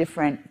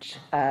different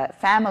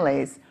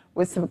families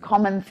was some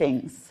common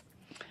things.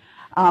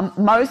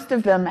 Most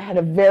of them had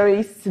a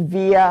very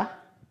severe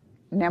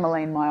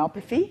Mnemaline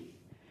myopathy,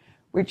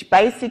 which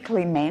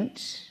basically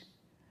meant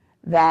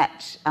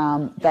that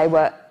they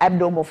were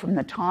abnormal from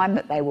the time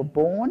that they were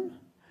born.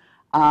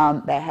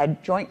 They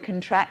had joint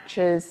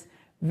contractures,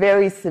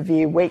 very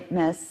severe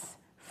weakness,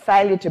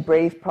 failure to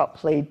breathe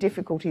properly,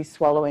 difficulty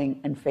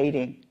swallowing and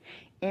feeding.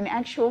 In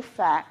actual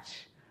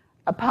fact,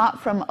 apart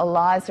from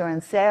Eliza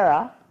and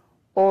Sarah,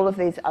 all of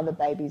these other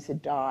babies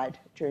had died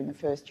during the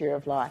first year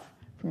of life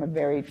from a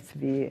very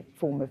severe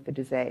form of the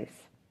disease.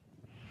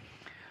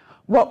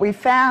 What we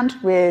found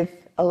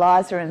with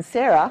Eliza and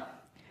Sarah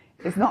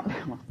is not,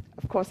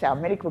 of course our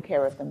medical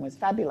care of them was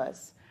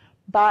fabulous,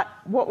 but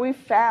what we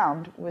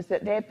found was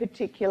that their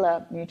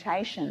particular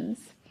mutations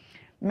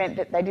meant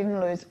that they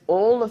didn't lose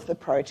all of the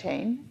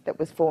protein that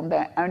was formed,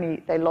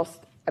 they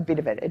lost a bit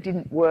of it. It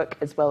didn't work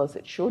as well as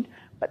it should,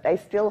 but they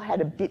still had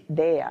a bit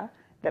there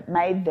that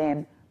made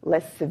them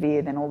less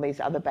severe than all these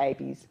other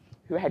babies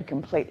who had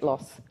complete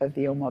loss of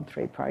the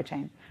LMOD3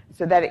 protein.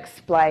 So that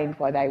explained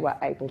why they were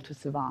able to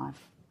survive.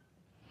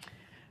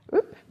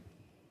 Oop.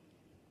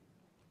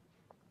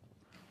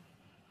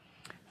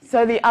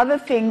 So the other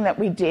thing that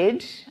we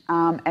did,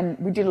 and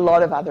we did a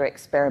lot of other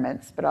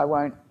experiments, but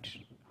I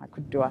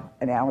could do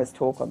an hour's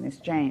talk on this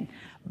gene,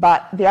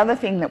 but the other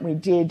thing that we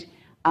did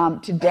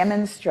to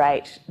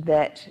demonstrate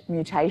that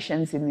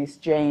mutations in this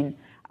gene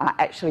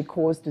actually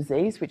cause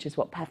disease, which is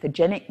what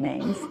pathogenic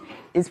means,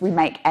 is we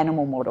make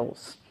animal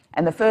models.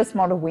 And the first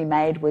model we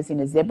made was in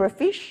a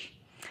zebrafish,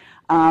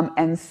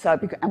 and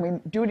we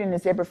do it in a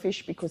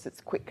zebrafish because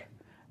it's quick.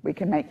 We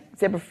can make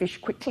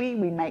zebrafish quickly.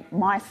 We make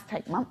mice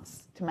take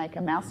months to make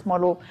a mouse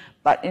model,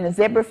 but in a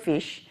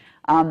zebrafish,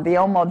 the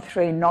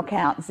LMOD3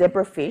 knockout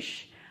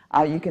zebrafish,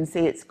 you can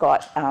see it's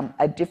got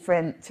a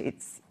different,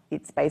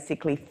 it's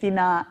basically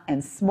thinner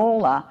and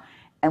smaller,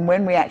 and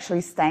when we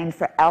actually stained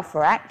for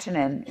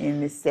alpha-actinin in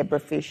this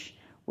zebrafish,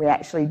 we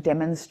actually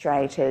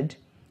demonstrated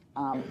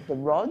the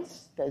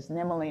rods, those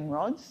nemaline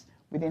rods,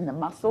 within the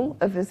muscle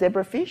of the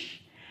zebrafish.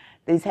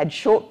 These had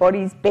short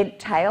bodies, bent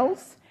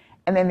tails,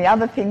 and then the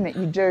other thing that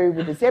you do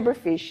with the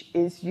zebrafish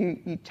is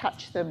you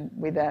touch them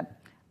with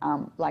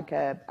like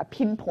a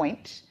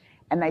pinpoint,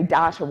 and they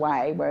dart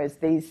away, whereas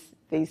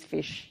these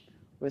fish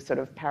were sort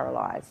of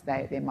paralysed.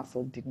 Their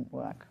muscle didn't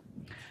work.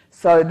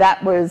 So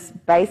that was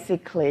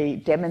basically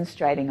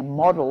demonstrating a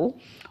model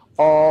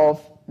of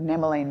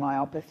nemaline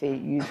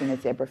myopathy using a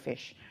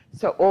zebrafish.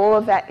 So all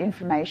of that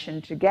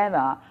information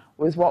together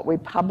was what we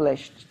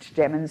published to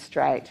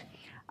demonstrate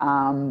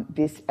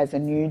this as a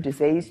new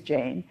disease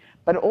gene,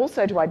 but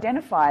also to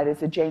identify it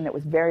as a gene that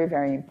was very,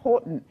 very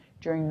important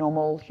during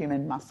normal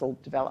human muscle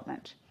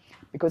development.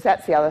 Because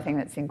that's the other thing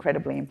that's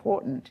incredibly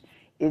important,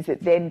 is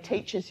it then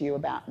teaches you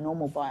about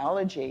normal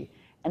biology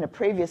and a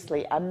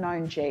previously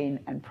unknown gene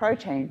and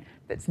protein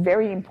that's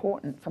very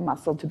important for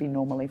muscle to be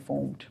normally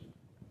formed.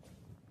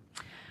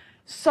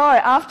 So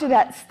after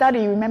that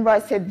study, remember I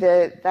said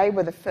that they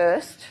were the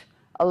first,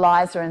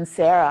 Eliza and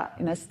Sarah,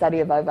 in a study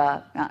of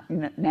over,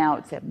 now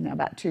it's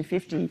about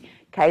 250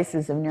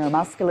 cases of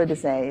neuromuscular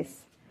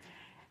disease.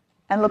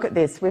 And look at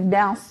this, we've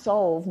now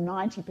solved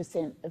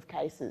 90% of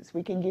cases.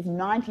 We can give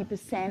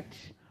 90%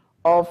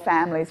 of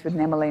families with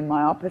nemaline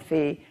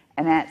myopathy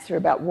an answer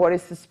about what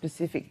is the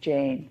specific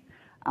gene.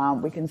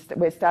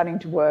 We're starting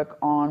to work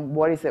on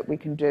what is it we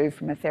can do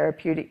from a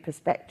therapeutic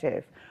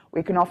perspective.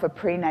 We can offer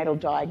prenatal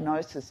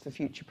diagnosis for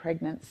future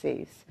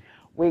pregnancies.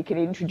 We can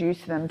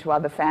introduce them to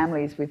other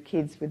families with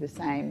kids with the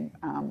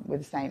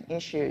same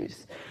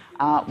issues.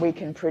 We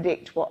can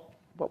predict what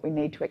we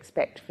need to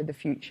expect for the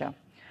future.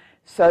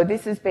 So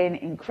this has been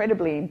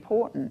incredibly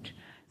important.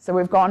 So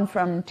we've gone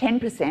from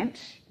 10%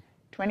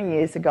 20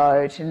 years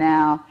ago to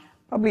now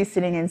probably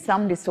sitting in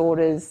some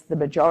disorders, the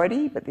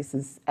majority, but this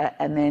is,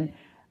 and then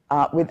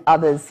with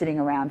others sitting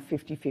around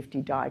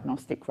 50-50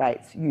 diagnostic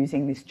rates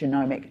using this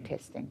genomic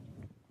testing.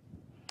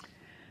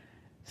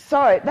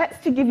 So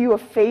that's to give you a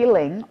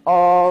feeling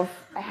of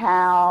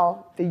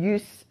how the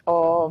use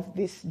of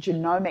this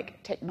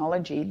genomic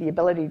technology, the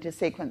ability to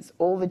sequence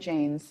all the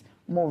genes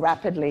more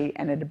rapidly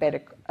and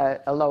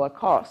at a lower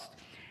cost,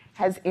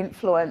 has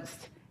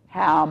influenced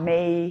how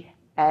me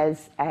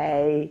as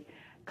a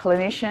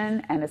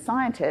clinician and a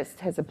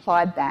scientist has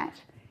applied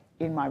that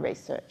in my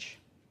research.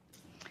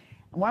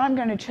 And what I'm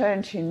going to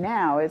turn to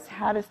now is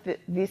how does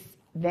this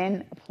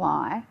then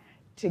apply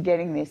to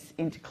getting this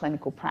into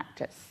clinical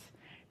practice?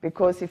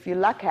 Because if you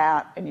luck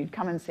out and you'd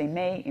come and see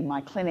me in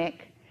my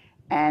clinic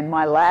and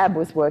my lab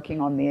was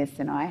working on this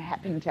and I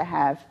happened to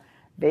have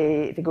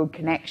the good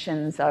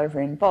connections over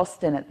in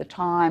Boston at the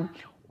time,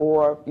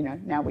 or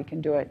now we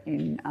can do it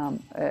in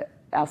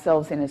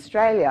ourselves in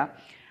Australia,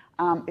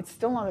 it's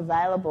still not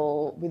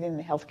available within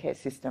the healthcare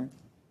system.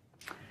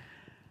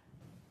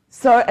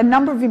 So a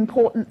number of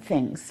important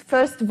things.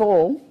 First of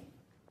all,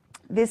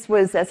 this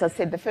was, as I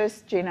said, the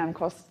first genome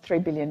cost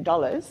 $3 billion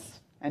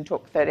and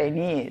took 13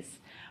 years.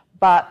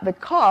 But the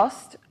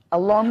cost,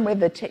 along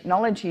with the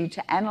technology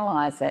to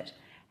analyse it,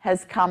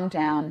 has come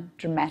down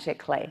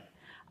dramatically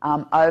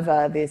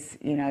over this,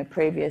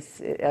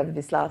 over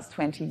this last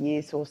 20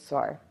 years or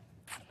so.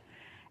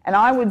 And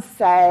I would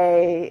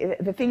say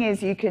the thing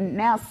is, you can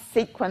now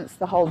sequence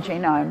the whole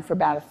genome for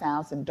about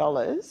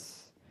 $1,000,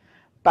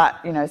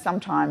 but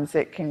sometimes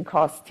it can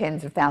cost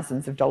tens of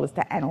thousands of dollars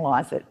to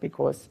analyse it,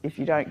 because if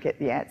you don't get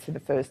the answer the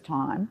first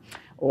time,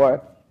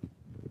 or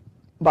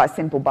by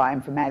simple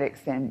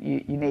bioinformatics, then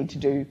you need to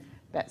do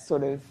that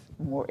sort of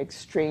more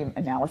extreme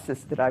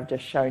analysis that I've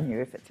just shown you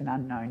if it's an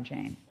unknown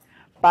gene.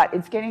 But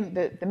it's getting,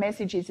 the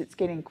message is it's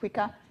getting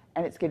quicker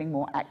and it's getting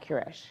more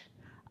accurate.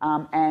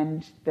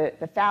 And the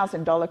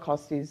 $1,000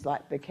 cost is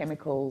like the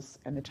chemicals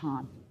and the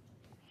time.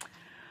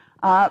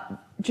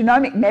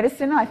 Genomic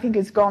medicine, I think,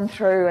 has gone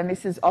through, and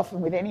this is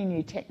often with any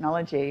new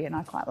technology, and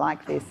I quite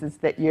like this, is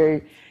that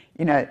you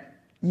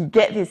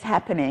get this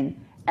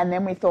happening, and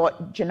then we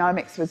thought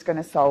genomics was going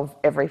to solve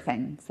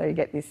everything. So you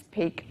get this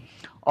peak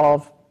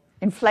of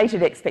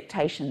inflated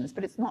expectations,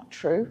 but it's not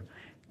true.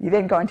 You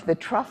then go into the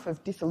trough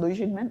of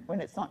disillusionment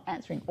when it's not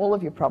answering all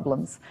of your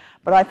problems.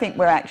 But I think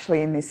we're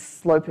actually in this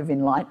slope of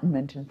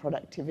enlightenment and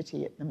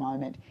productivity at the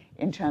moment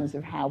in terms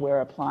of how we're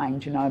applying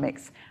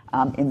genomics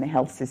in the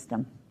health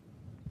system.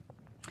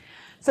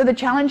 So the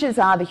challenges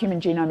are the human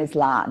genome is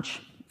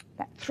large,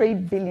 about 3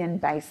 billion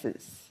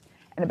bases,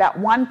 and about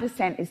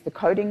 1% is the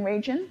coding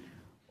region,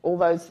 all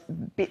those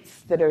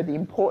bits that are the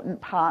important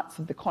parts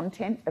of the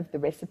content of the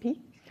recipe,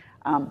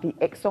 the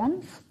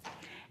exons,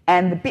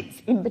 and the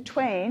bits in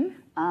between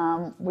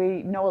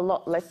we know a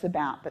lot less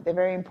about, but they're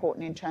very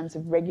important in terms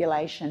of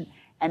regulation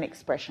and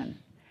expression.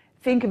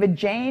 Think of a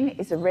gene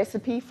as a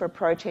recipe for a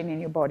protein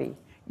in your body.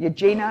 Your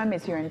genome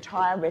is your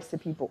entire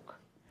recipe book.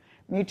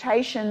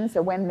 Mutations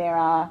are when there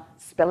are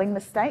spelling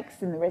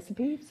mistakes in the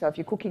recipe. So if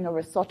you're cooking a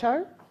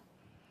risotto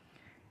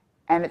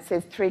and it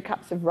says 3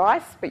 cups of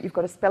rice, but you've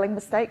got a spelling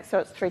mistake, so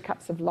it's 3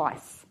 cups of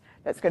lice.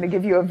 That's going to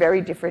give you a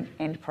very different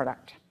end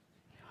product.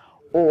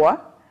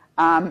 Or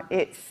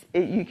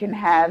you can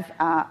have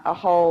a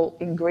whole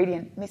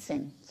ingredient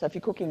missing. So if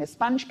you're cooking a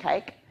sponge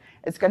cake,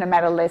 it's going to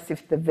matter less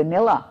if the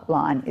vanilla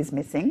line is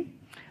missing.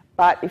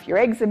 But if your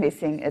eggs are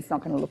missing, it's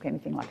not going to look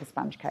anything like a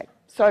sponge cake.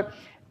 So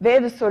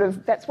they're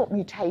that's what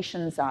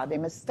mutations are. They're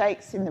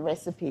mistakes in the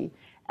recipe,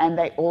 and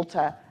they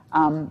alter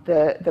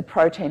the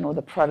protein or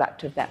the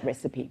product of that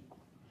recipe.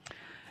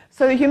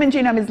 So the human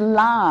genome is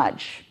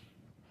large.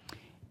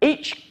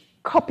 Each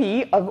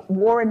copy of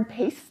War and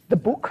Peace, the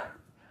book,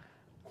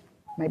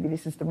 maybe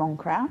this is the wrong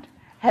crowd,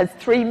 has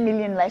 3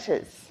 million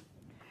letters.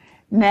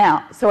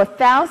 Now, so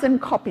 1,000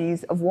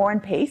 copies of War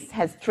and Peace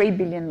has 3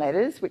 billion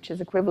letters, which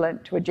is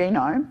equivalent to a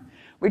genome,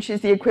 which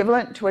is the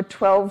equivalent to a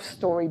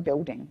 12-story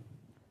building.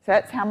 So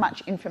that's how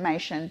much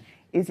information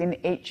is in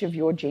each of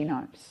your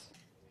genomes.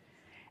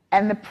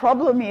 And the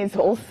problem is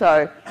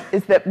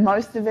that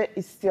most of it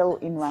is still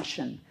in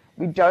Russian.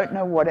 We don't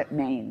know what it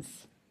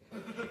means.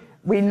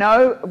 We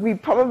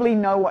probably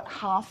know what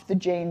half the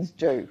genes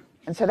do.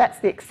 And so that's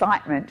the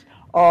excitement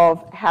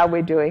of how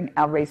we're doing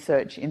our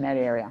research in that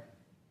area.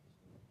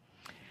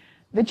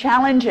 The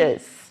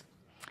challenges.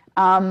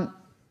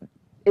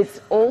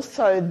 It's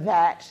also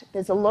that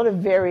there's a lot of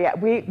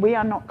variation. We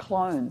are not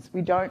clones.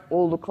 We don't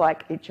all look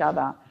like each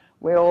other.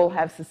 We all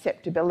have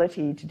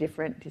susceptibility to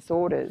different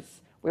disorders.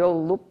 We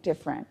all look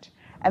different.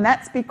 And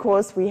that's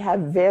because we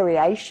have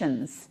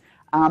variations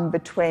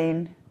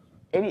between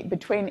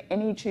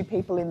any 2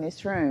 people in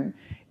this room.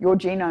 Your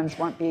genomes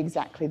won't be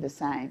exactly the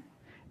same.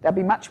 They'll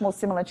be much more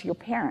similar to your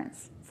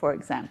parents, for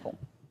example.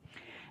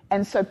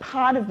 And so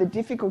part of the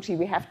difficulty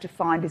we have to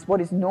find is what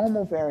is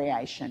normal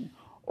variation,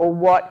 or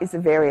what is a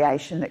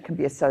variation that can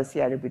be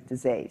associated with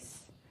disease.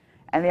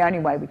 And the only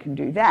way we can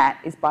do that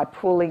is by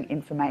pooling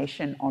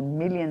information on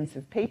millions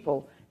of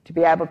people to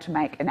be able to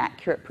make an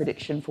accurate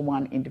prediction for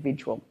one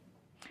individual.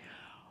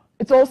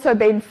 It's also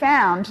been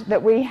found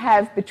that we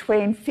have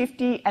between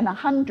 50 and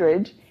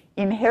 100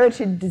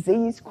 inherited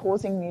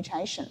disease-causing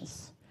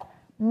mutations,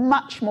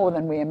 much more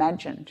than we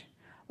imagined.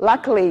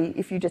 Luckily,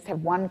 if you just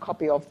have 1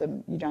 copy of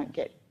them, you don't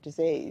get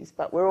disease,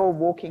 but we're all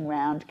walking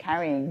around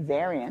carrying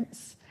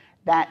variants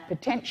that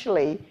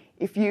potentially,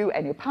 if you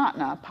and your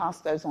partner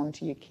pass those on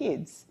to your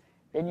kids,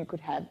 then you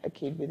could have a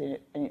kid with a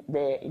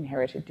rare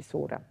inherited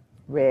disorder.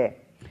 Rare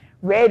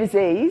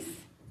disease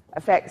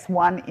affects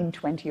 1 in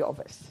 20 of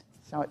us,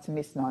 so it's a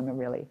misnomer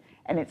really.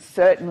 And it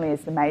certainly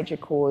is the major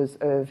cause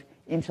of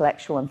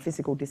intellectual and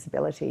physical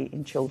disability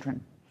in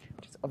children,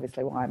 which is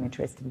obviously why I'm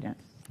interested in it.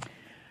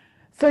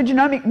 So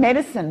genomic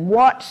medicine,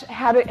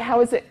 how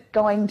is it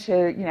going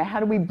to, how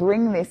do we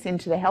bring this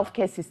into the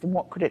healthcare system?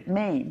 What could it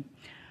mean?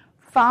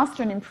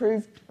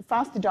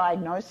 Faster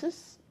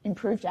diagnosis,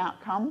 improved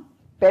outcome,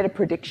 better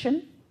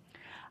prediction.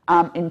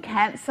 In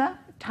cancer,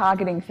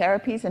 targeting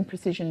therapies and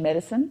precision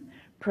medicine.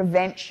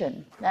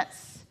 Prevention,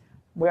 that's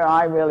where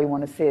I really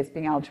want to see us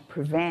being able to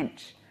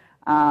prevent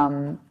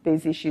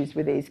these issues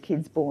with these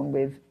kids born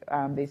with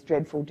these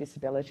dreadful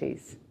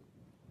disabilities.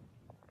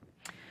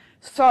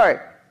 So,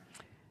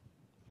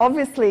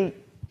 obviously,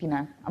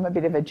 I'm a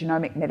bit of a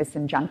genomic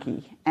medicine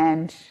junkie,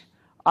 and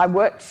I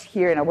worked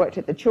here and I worked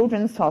at the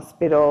Children's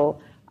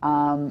Hospital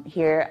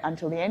here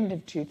until the end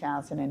of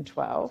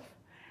 2012.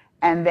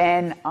 And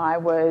then I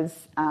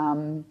was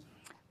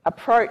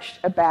approached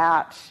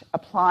about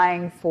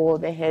applying for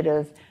the head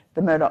of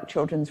the Murdoch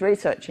Children's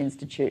Research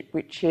Institute,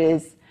 which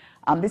is,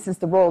 this is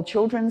the Royal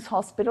Children's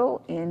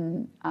Hospital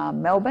in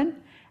Melbourne,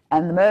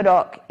 and the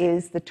Murdoch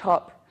is the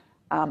top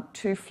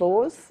 2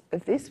 floors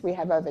of this. We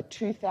have over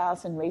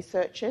 2,000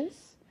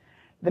 researchers.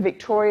 The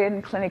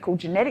Victorian Clinical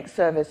Genetics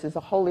Service is a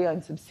wholly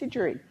owned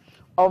subsidiary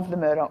of the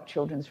Murdoch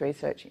Children's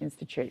Research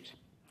Institute.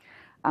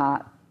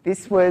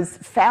 This was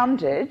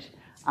founded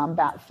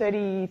about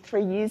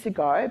 33 years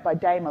ago by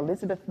Dame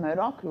Elizabeth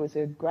Murdoch, who was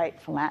a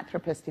great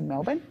philanthropist in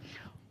Melbourne.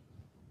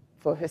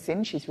 For her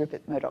sins, she's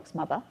Rupert Murdoch's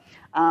mother.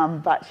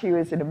 But she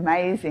was an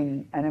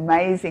amazing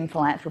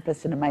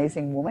philanthropist, an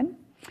amazing woman.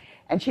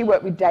 And she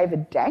worked with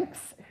David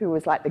Danks, who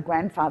was like the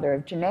grandfather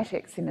of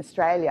genetics in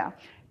Australia,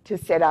 to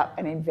set up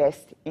and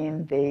invest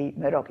in the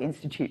Murdoch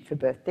Institute for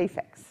Birth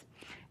Defects.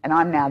 And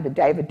I'm now the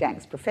David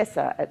Danks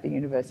Professor at the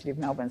University of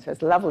Melbourne, so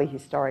it's lovely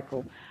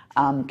historical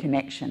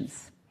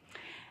connections.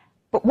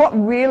 But what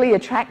really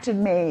attracted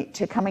me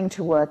to coming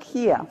to work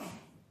here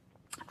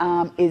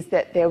is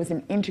that there was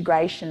an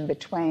integration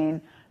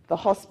between the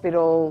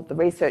hospital, the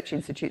research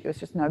institute. There was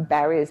just no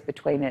barriers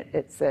between it.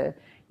 It's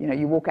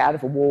you walk out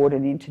of a ward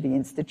and into the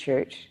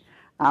institute,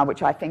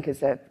 which I think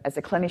as a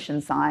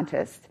clinician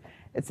scientist,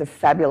 it's a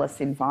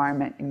fabulous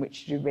environment in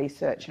which to do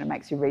research, and it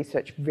makes your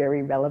research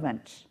very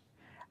relevant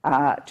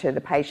to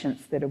the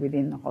patients that are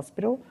within the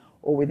hospital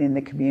or within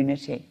the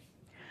community.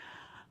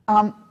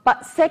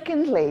 But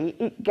secondly,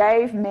 it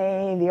gave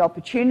me the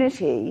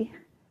opportunity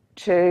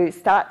to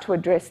start to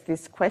address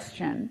this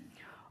question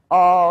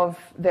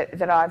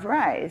that I've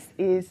raised,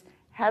 is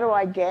how do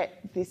I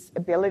get this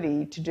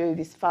ability to do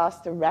this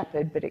faster,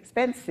 rapid but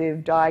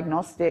expensive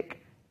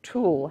diagnostic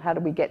tool? How do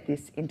we get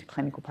this into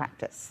clinical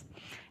practice?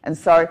 And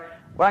so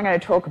what I'm going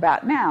to talk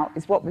about now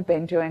is what we've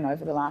been doing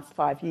over the last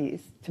 5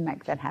 years to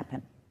make that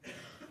happen.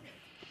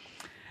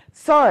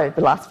 So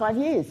the last 5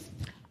 years.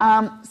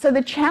 So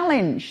the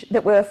challenge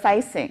that we're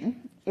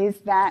facing is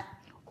that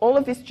all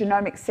of this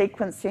genomic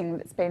sequencing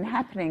that's been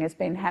happening has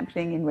been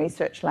happening in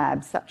research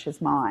labs such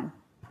as mine.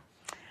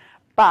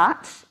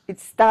 But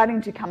it's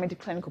starting to come into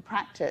clinical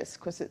practice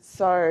because it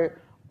so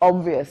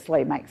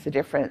obviously makes a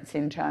difference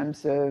in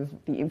terms of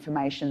the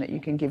information that you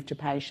can give to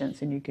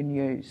patients and you can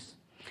use.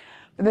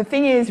 But the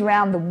thing is,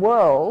 around the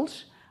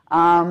world,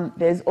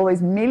 there's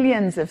always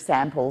millions of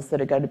samples that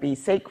are going to be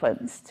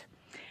sequenced.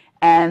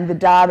 And the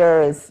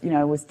data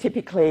was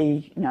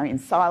typically in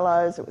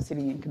silos. It was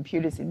sitting in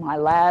computers in my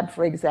lab,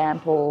 for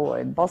example, or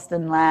in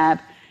Boston lab.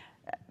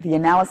 The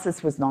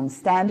analysis was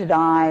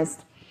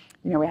non-standardised.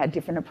 We had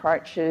different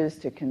approaches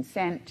to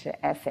consent,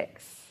 to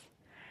ethics.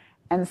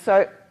 And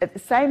so at the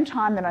same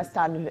time that I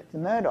started at the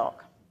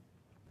Murdoch,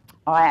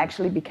 I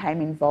actually became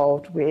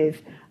involved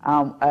with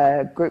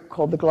a group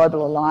called the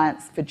Global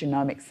Alliance for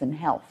Genomics and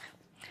Health.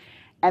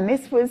 And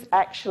this was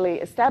actually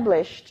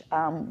established,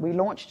 we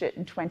launched it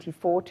in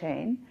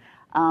 2014,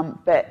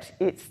 but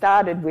it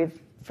started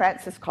with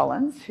Francis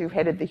Collins, who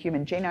headed the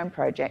Human Genome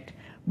Project,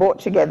 brought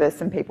together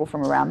some people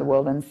from around the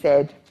world and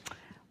said,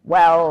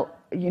 well,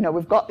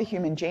 we've got the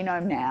human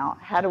genome now.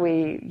 How do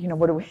we,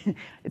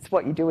 it's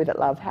what you do with it,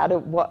 love.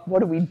 What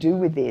do we do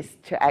with this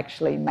to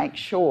actually make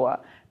sure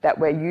that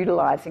we're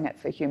utilising it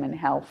for human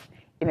health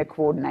in a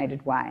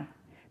coordinated way?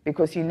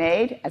 Because you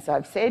need, as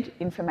I've said,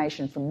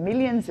 information from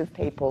millions of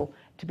people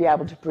to be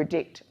able to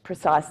predict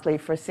precisely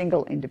for a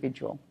single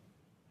individual.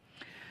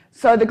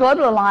 So the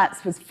Global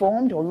Alliance was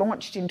formed or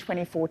launched in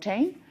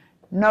 2014.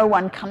 No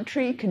one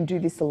country can do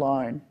this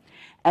alone.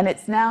 And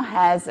it now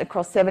has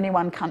across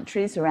 71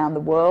 countries around the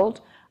world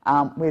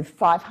with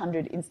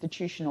 500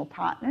 institutional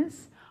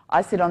partners.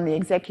 I sit on the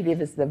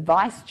executive as the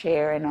vice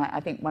chair, and I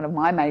think one of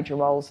my major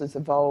roles has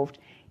evolved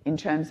in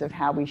terms of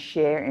how we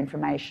share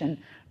information,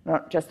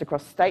 not just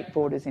across state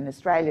borders in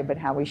Australia, but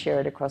how we share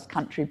it across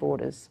country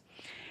borders.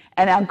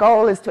 And our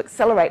goal is to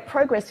accelerate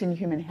progress in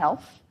human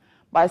health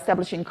by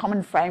establishing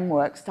common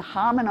frameworks to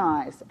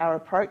harmonise our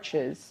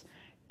approaches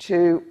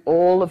to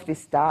all of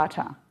this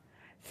data.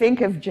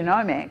 Think of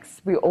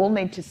genomics. We all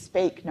need to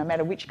speak, no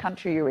matter which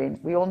country you're in,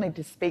 we all need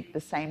to speak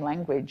the same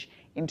language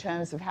in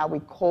terms of how we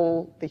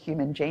call the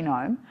human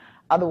genome.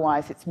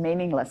 Otherwise, it's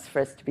meaningless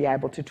for us to be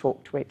able to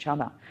talk to each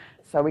other.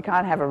 So we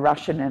can't have a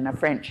Russian and a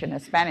French and a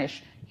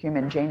Spanish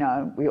human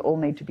genome. We all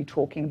need to be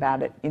talking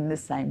about it in the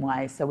same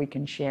way so we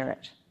can share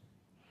it.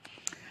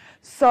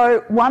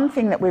 So one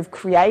thing that we've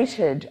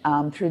created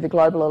through the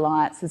Global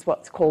Alliance is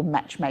what's called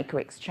Matchmaker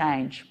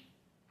Exchange.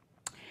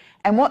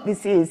 And what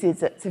this is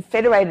it's a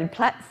federated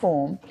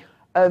platform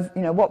of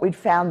what we'd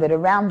found that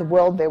around the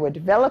world they were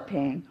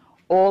developing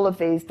all of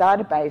these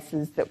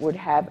databases that would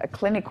have a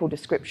clinical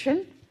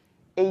description,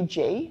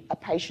 e.g. a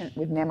patient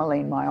with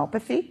Mendelian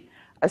myopathy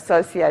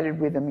associated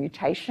with a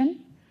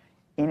mutation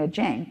in a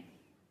gene,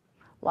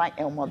 like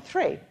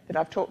LMOD3 that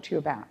I've talked to you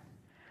about.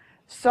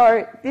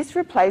 So this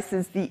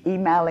replaces the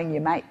emailing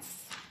your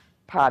mates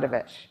part of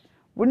it.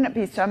 Wouldn't it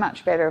be so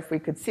much better if we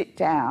could sit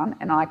down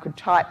and I could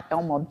type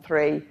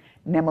LMOD3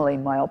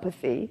 Mendelian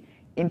myopathy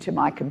into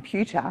my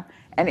computer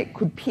and it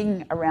could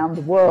ping around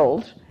the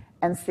world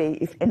and see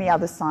if any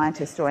other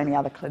scientist or any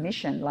other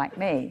clinician like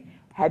me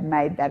had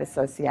made that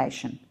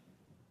association.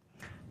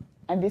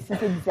 And this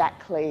is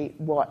exactly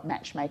what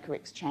Matchmaker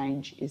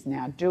Exchange is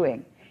now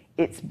doing.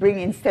 It's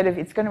going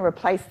to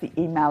replace the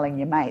emailing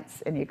your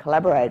mates and your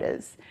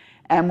collaborators,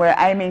 and we're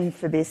aiming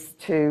for this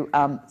to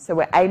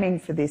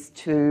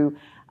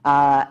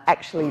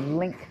actually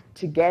link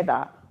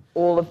together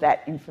all of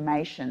that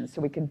information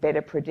so we can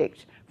better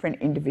predict for an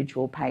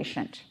individual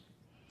patient.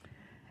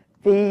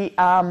 The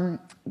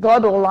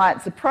Global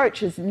Alliance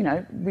approach is,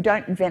 we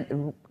don't invent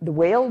the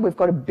wheel. We've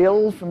got to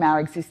build from our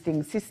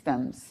existing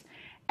systems.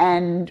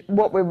 And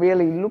what we're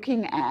really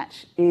looking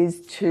at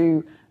is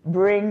to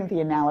bring the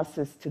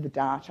analysis to the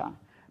data,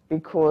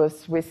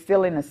 because we're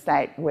still in a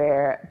state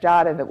where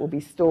data that will be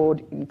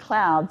stored in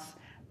clouds,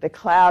 the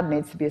cloud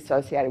needs to be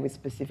associated with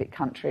specific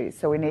countries.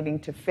 So we're needing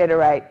to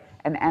federate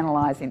and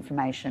analyse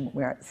information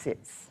where it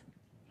sits.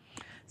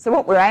 So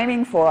what we're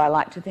aiming for, I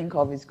like to think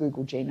of, is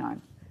Google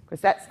Genome,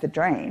 because that's the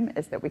dream,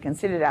 is that we can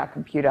sit at our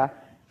computer,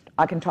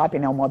 I can type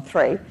in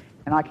LMOD3,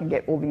 and I can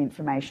get all the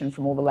information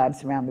from all the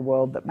labs around the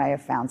world that may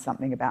have found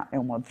something about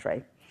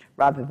LMOD3,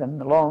 rather than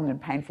the long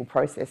and painful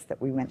process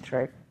that we went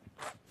through.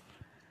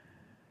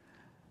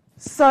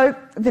 So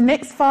the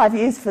next 5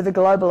 years for the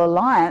Global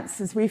Alliance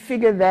is we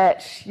figure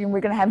that we're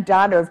going to have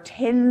data of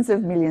tens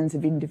of millions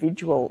of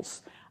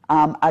individuals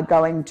are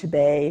going to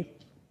be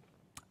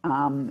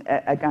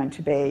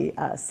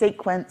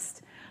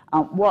sequenced.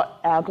 What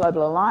our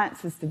Global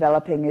Alliance is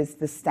developing is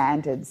the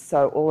standards,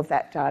 so all of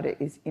that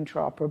data is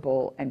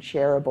interoperable and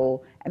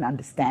shareable and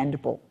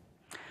understandable.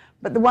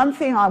 But the one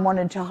thing I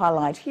wanted to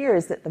highlight here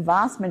is that the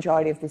vast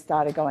majority of this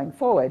data going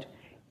forward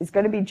is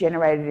going to be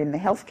generated in the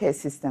healthcare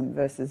system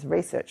versus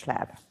research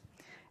lab.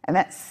 And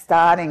that's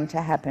starting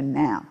to happen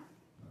now.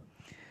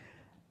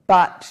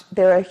 But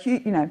there are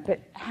huge, but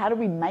how do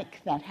we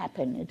make that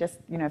happen? It just,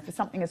 for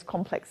something as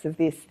complex as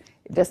this,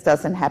 it just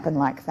doesn't happen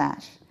like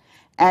that.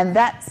 And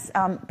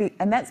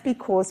that's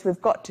because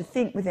we've got to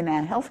think within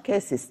our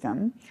healthcare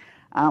system,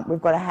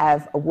 we've got to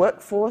have a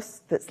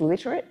workforce that's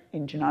literate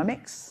in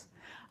genomics.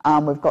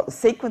 We've got the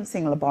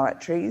sequencing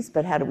laboratories,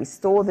 but how do we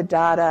store the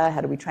data?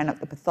 How do we train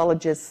up the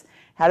pathologists?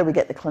 How do we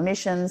get the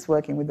clinicians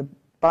working with the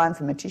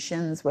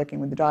bioinformaticians, working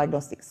with the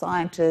diagnostic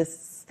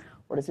scientists?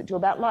 What does it do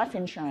about life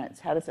insurance?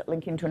 How does it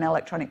link into an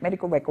electronic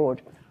medical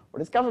record? What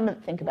does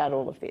government think about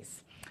all of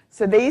this?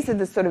 So these are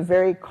the sort of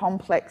very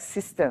complex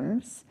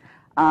systems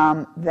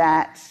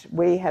that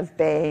we have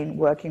been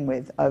working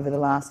with over the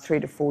last 3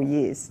 to 4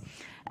 years.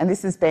 And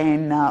this has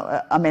been,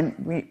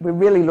 we're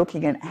really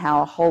looking at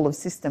how a whole of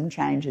system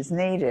change is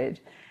needed.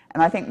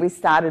 And I think we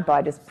started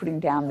by just putting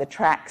down the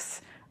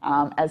tracks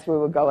as we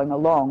were going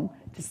along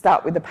to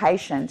start with the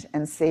patient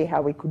and see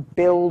how we could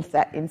build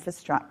that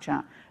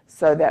infrastructure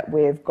so that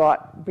we've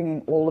got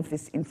bringing all of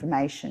this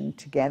information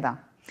together.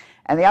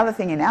 And the other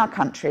thing in our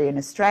country, in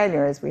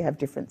Australia, is we have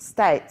different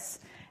states.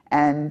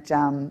 And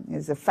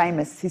there's a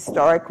famous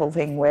historical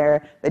thing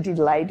where they did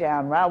lay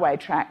down railway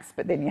tracks,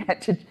 but then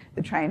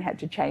the train had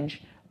to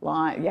change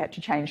line. You had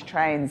to change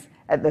trains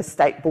at the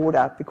state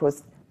border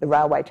because the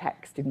railway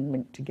tracks didn't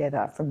link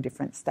together from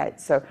different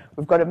states. So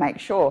we've got to make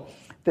sure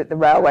that the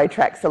railway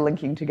tracks are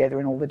linking together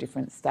in all the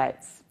different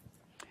states.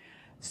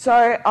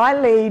 So I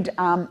lead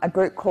a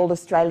group called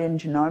Australian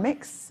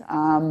Genomics,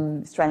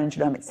 Australian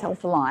Genomics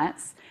Health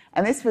Alliance,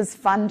 and this was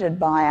funded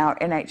by our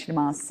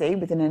NHMRC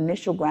with an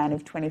initial grant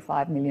of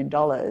 $25 million.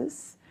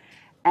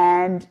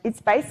 And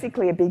it's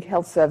basically a big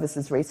health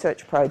services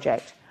research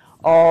project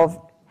of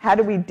how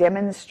do we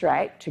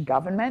demonstrate to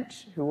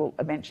government, who will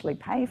eventually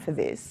pay for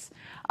this,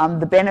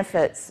 the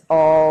benefits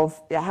of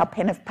how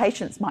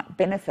patients might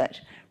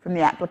benefit from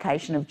the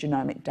application of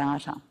genomic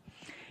data,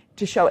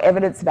 to show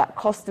evidence about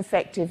cost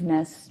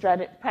effectiveness,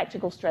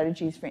 practical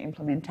strategies for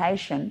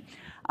implementation,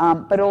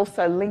 but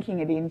also linking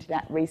it into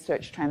that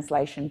research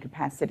translation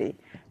capacity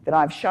that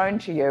I've shown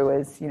to you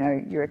as,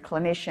 you're a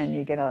clinician,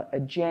 you get a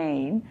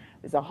gene,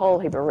 there's a whole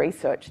heap of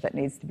research that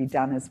needs to be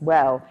done as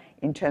well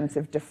in terms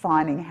of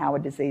defining how a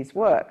disease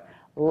works,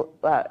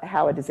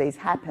 how a disease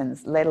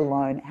happens, let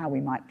alone how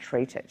we might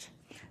treat it.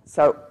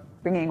 So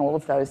bringing all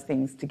of those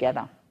things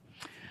together.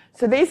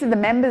 So these are the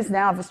members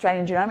now of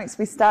Australian Genomics.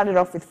 We started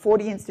off with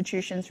 40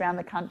 institutions around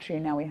the country,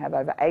 and now we have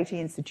over 80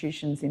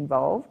 institutions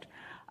involved.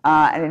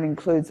 And it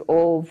includes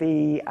all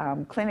the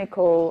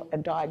clinical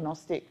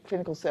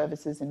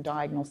services and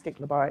diagnostic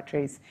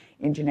laboratories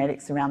in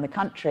genetics around the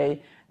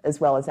country, as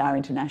well as our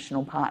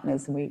international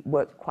partners. And we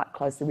work quite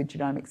closely with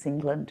Genomics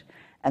England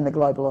and the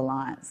Global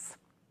Alliance.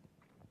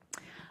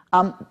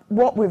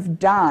 What we've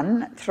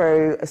done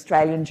through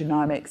Australian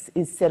Genomics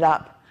is set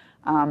up,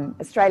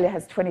 Australia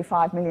has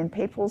 25 million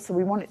people, so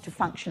we want it to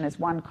function as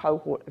one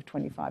cohort of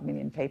 25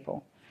 million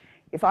people.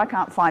 If I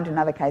can't find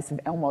another case of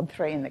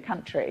LMOD3 in the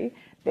country,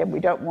 then we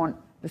don't want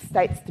the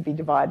states to be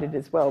divided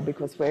as well,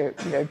 because we're,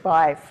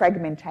 by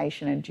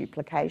fragmentation and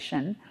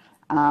duplication,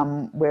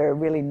 we're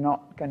really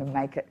not going to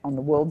make it on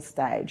the world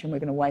stage, and we're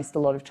going to waste a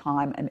lot of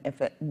time and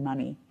effort and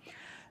money.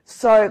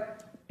 So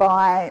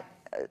by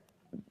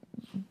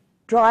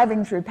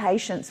driving through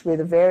patients with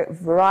a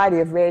variety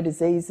of rare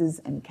diseases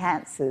and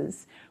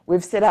cancers,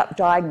 we've set up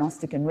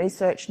diagnostic and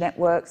research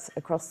networks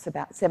across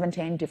about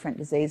 17 different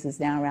diseases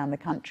now around the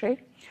country.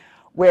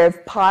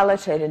 We've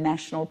piloted a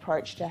national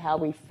approach to how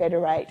we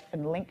federate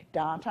and link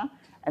data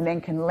and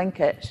then can link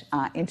it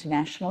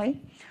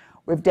internationally.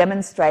 We've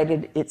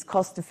demonstrated its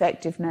cost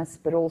effectiveness,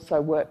 but also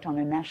worked on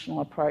a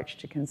national approach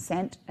to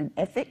consent and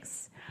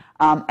ethics,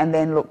 and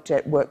then looked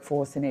at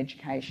workforce and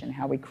education,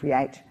 how we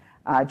create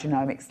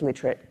genomics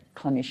literate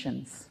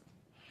clinicians.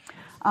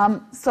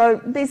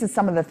 So these are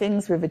some of the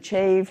things we've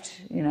achieved,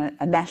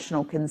 a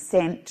national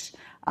consent,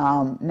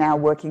 now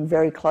working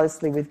very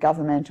closely with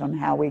government on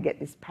how we get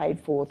this paid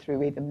for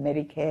through either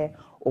Medicare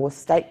or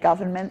state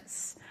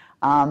governments,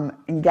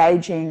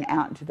 engaging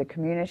out into the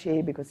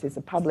community because there's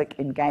a public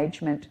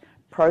engagement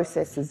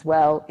process as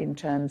well in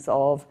terms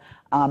of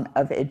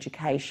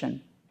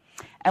education.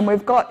 And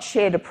we've got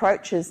shared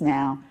approaches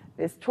now.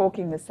 There's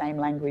talking the same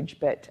language,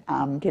 but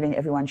getting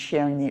everyone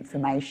sharing the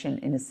information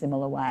in a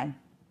similar way.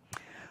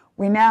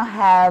 We now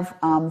have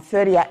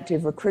 30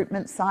 active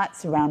recruitment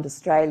sites around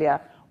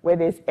Australia where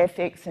there's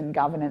ethics and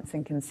governance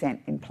and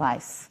consent in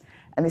place.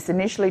 And this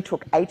initially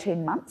took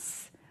 18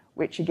 months,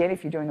 which again,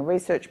 if you're doing a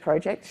research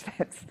project,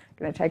 that's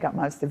going to take up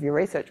most of your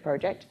research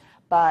project.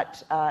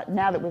 But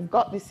now that we've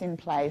got this in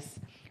place,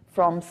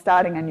 from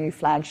starting a new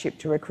flagship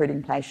to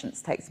recruiting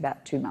patients takes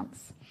about 2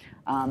 months.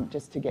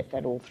 Just to get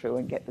that all through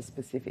and get the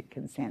specific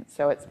consent.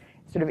 So it's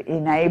sort of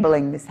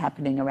enabling this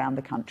happening around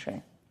the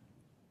country.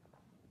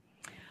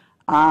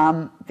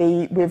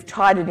 We've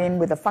tied it in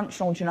with a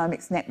functional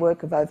genomics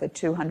network of over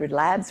 200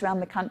 labs around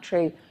the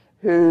country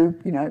who,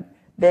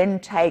 then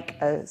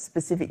take a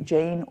specific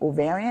gene or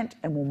variant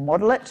and will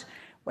model it,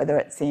 whether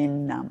it's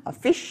in a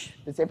fish,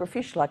 the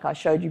zebrafish like I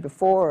showed you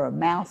before, or a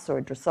mouse or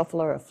a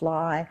Drosophila or a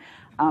fly,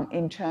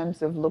 in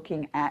terms of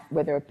looking at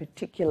whether a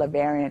particular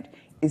variant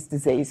is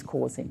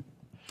disease-causing.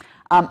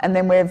 And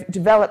then we've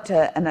developed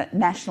a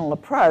national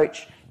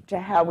approach to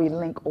how we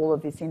link all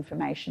of this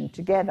information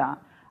together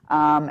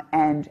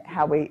and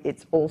how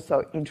it's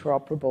also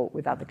interoperable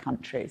with other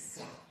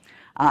countries.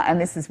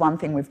 And this is one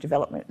thing we've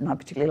developed, and I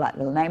particularly like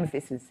the name of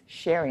this is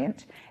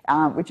Sharient,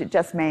 which it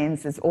just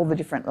means is all the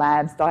different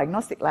labs,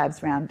 diagnostic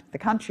labs around the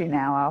country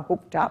now are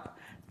hooked up.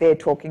 They're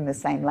talking the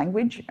same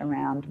language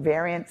around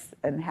variants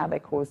and how they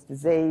cause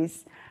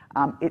disease.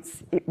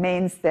 It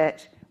means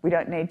that we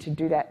don't need to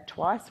do that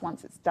twice.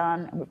 Once it's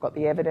done and we've got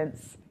the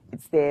evidence,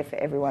 it's there for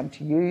everyone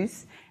to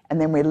use. And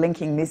then we're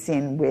linking this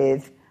in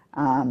with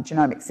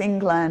Genomics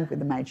England, with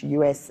the major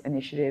US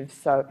initiatives.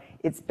 So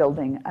it's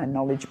building a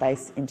knowledge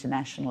base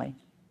internationally.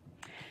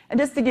 And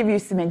just to give you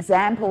some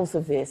examples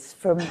of this,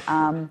 from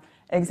an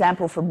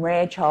example from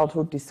rare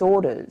childhood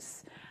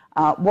disorders,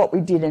 what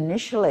we did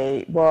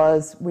initially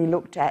was we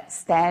looked at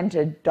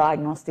standard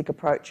diagnostic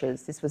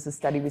approaches. This was a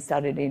study we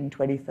started in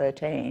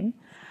 2013.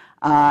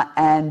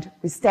 And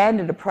with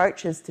standard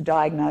approaches to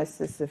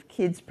diagnosis of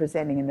kids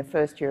presenting in the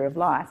first year of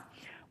life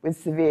with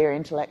severe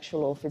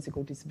intellectual or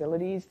physical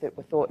disabilities that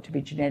were thought to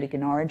be genetic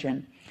in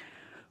origin,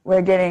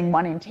 we're getting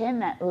 1 in 10,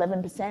 that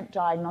 11%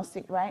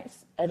 diagnostic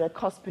rates at a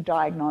cost per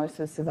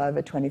diagnosis of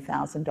over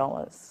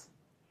 $20,000.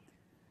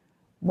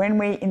 When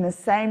we, in the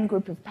same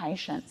group of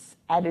patients,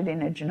 added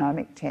in a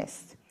genomic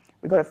test,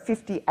 we got a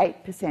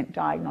 58%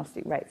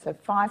 diagnostic rate, so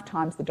 5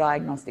 times the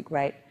diagnostic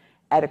rate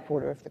at a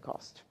quarter of the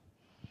cost.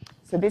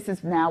 So this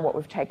is now what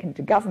we've taken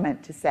to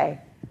government to say,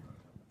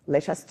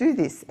 let us do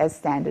this as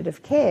standard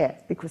of care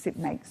because it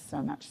makes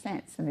so much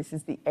sense, and this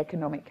is the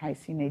economic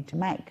case you need to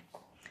make.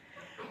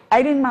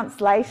 18 months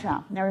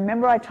later, now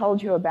remember I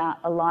told you about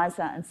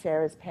Eliza and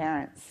Sarah's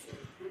parents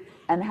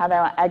and how they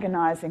were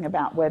agonising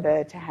about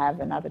whether to have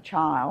another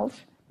child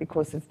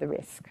because of the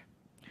risk.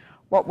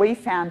 What we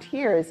found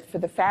here is for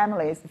the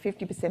families, the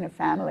 50% of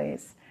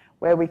families,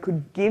 where we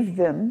could give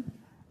them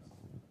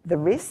the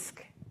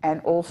risk and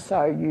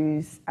also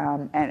use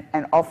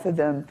and offer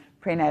them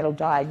prenatal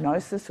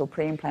diagnosis or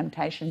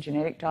pre-implantation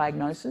genetic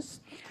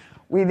diagnosis.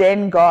 We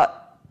then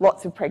got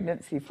lots of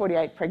pregnancy,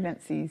 48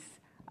 pregnancies,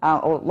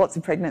 or lots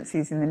of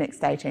pregnancies in the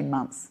next 18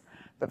 months.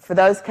 But for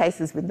those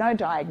cases with no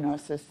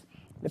diagnosis,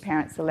 the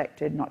parents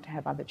elected not to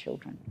have other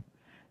children.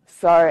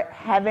 So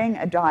having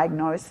a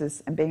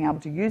diagnosis and being able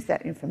to use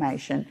that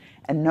information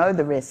and know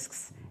the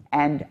risks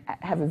and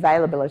have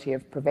availability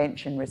of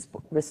prevention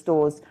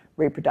restores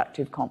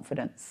reproductive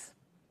confidence.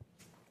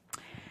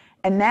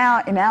 And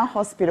now in our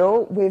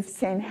hospital, we've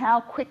seen how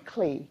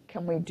quickly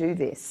can we do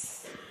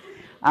this.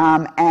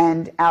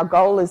 And our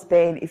goal has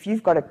been, if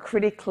you've got a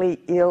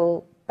critically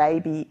ill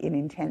baby in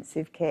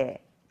intensive care,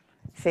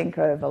 think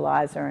of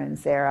Eliza and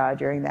Sarah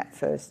during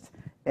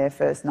their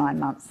first 9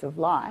 months of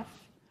life,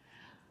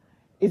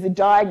 is a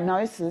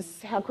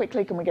diagnosis, how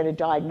quickly can we get a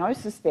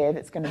diagnosis there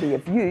that's going to be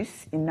of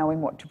use in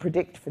knowing what to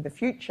predict for the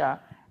future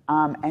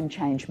and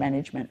change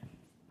management.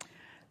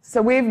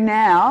 So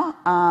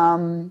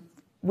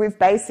we've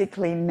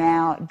basically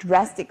now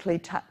drastically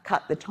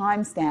cut the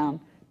times down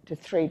to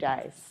 3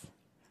 days.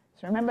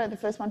 So remember, the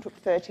first one took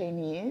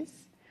 13 years.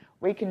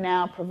 We can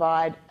now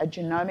provide a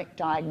genomic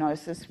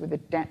diagnosis with a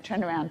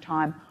turnaround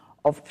time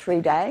of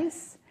 3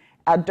 days.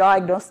 Our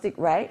diagnostic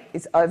rate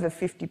is over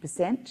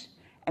 50%,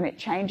 and it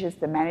changes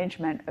the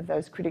management of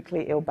those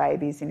critically ill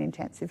babies in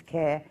intensive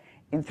care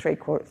in three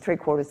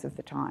quarters of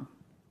the time.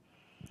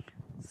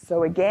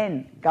 So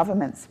again,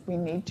 governments, we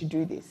need to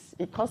do this.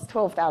 It costs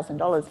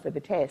 $12,000 for the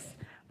test,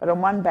 but on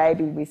one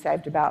baby we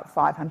saved about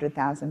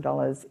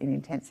 $500,000 in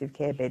intensive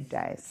care bed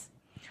days.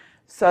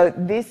 So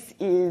this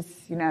is,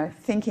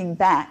 thinking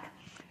back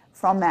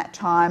from that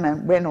time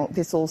and when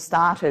this all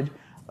started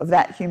of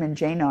that human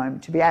genome,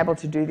 to be able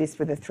to do this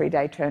with a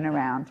 3-day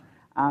turnaround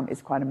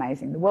is quite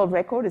amazing. The world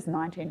record is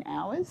 19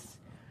 hours.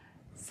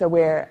 So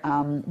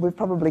we've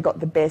probably got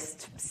the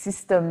best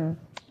system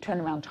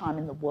turnaround time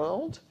in the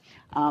world,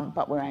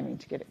 but we're aiming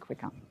to get it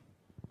quicker.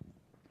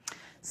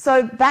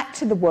 So back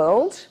to the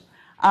world.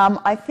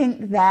 I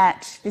think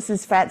that this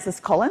is Francis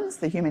Collins,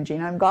 the human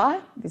genome guy.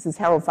 This is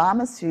Harold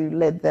Varmus, who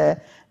led the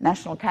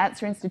National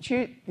Cancer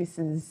Institute. This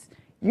is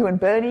Ewan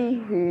Birney,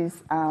 who's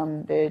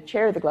the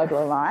chair of the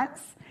Global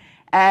Alliance.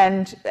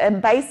 And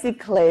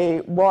basically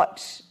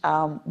what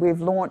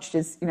we've launched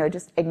is,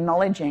 just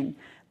acknowledging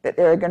that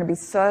there are going to be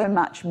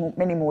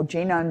many more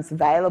genomes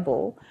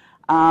available.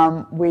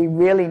 We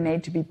really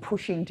need to be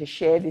pushing to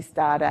share this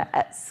data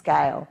at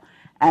scale.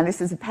 And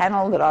this is a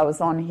panel that I was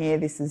on here.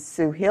 This is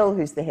Sue Hill,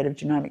 who's the head of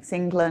Genomics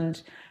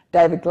England,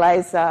 David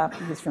Glazer,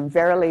 who's from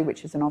Verily,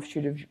 which is an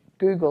offshoot of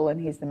Google,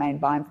 and he's the main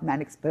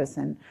bioinformatics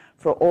person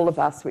for All of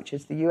Us, which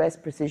is the US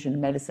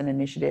Precision Medicine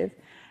Initiative,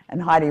 and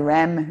Heidi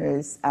Rem,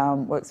 who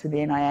works with the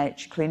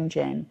NIH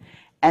ClinGen.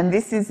 And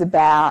this is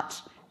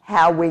about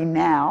how we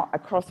now,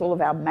 across all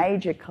of our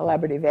major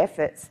collaborative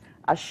efforts,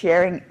 are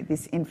sharing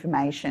this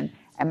information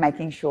and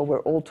making sure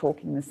we're all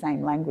talking the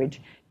same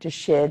language to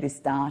share this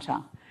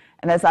data.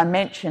 And as I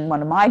mentioned,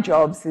 one of my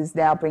jobs is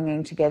now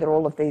bringing together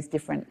all of these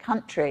different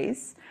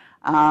countries.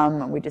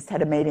 We just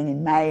had a meeting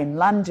in May in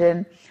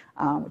London,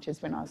 which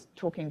is when I was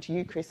talking to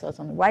you, Chris. I was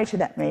on the way to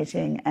that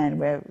meeting, and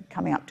we're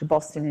coming up to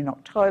Boston in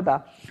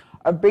October,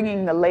 of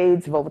bringing the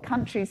leads of all the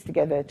countries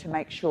together to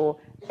make sure,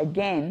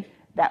 again,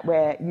 that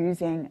we're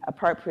using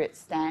appropriate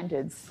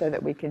standards so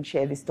that we can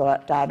share this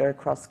data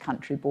across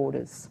country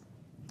borders.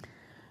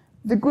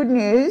 The good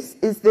news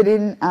is that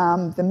in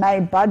the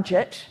May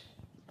budget,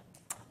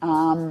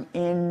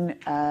 in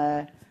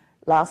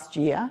last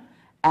year,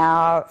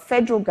 our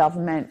federal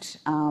government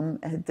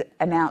had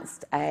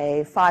announced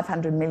a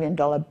 $500 million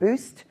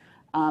boost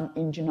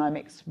in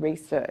genomics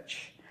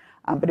research.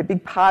 But a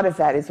big part of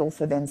that is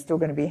also then still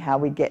going to be how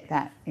we get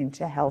that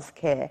into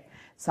healthcare.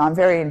 So I'm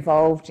very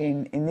involved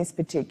in this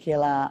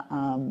particular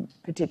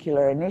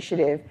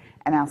initiative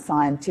and our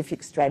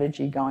scientific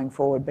strategy going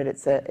forward, but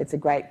it's a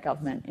great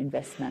government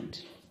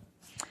investment.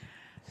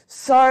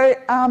 So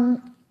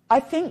I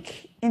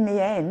think in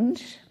the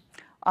end,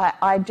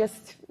 I've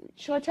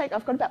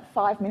got about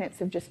 5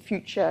 minutes of just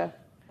future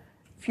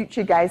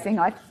gazing.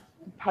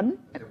 Pardon?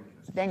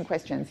 Then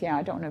questions. Yeah,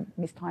 I don't want to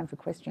miss time for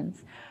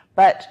questions.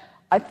 But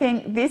I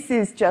think this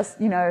is just,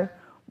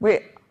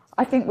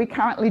 I think we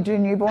currently do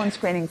newborn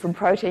screening from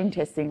protein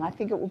testing. I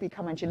think it will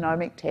become a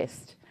genomic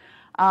test.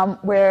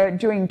 We're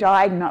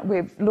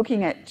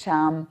looking at,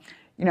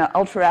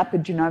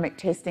 ultra-rapid genomic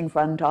testing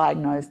for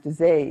undiagnosed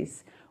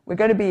disease. We're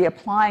going to be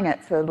applying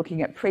it for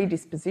looking at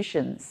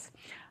predispositions.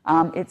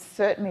 It's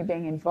certainly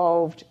being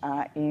involved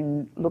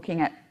in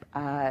looking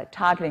at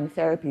targeting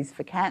therapies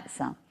for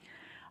cancer.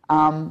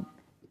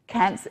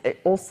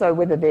 Also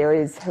whether there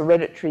is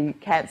hereditary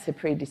cancer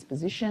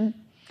predisposition.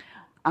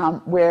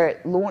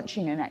 We're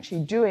launching and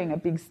actually doing a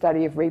big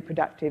study of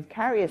reproductive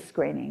carrier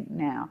screening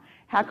now.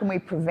 How can we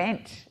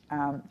prevent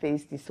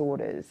these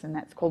disorders? And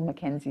that's called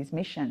Mackenzie's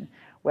Mission,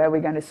 where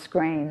we're going to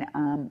screen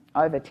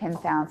over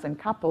 10,000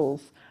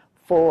 couples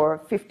for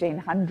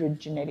 1,500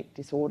 genetic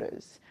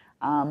disorders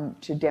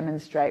to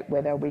demonstrate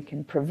whether we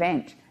can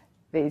prevent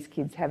these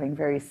kids having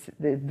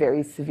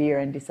very severe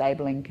and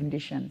disabling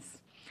conditions.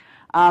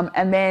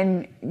 And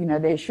then,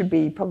 there should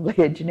be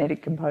probably a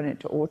genetic component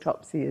to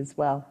autopsy as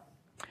well.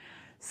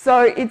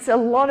 So it's a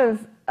lot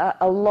of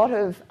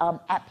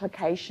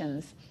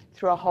applications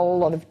through a whole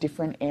lot of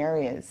different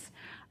areas.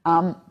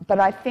 But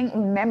I think,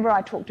 remember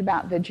I talked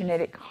about the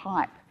genetic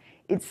hype.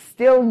 It's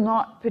still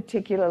not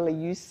particularly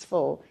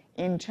useful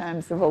in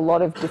terms of a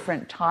lot of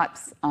different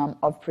types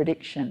of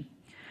prediction,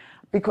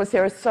 because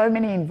there are so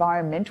many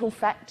environmental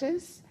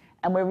factors,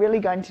 and we're really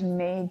going to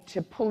need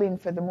to pull in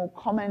for the more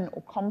common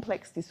or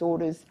complex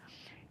disorders.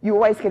 You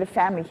always get a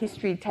family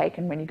history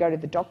taken when you go to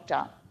the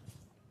doctor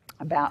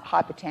about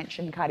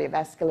hypertension,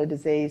 cardiovascular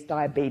disease,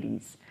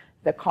 diabetes,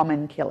 the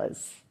common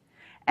killers.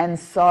 And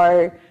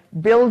so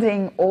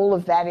building all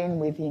of that in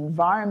with the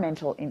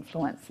environmental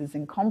influences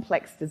and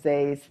complex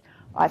disease,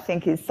 I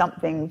think is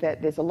something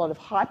that there's a lot of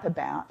hype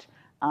about,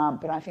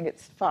 but I think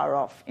it's far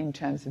off in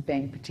terms of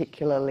being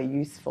particularly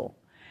useful.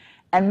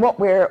 And what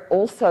we're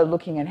also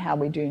looking at how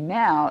we do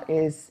now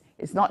is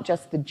not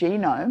just the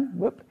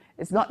genome,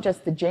 it's not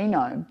just the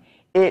genome,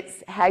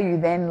 it's how you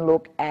then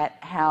look at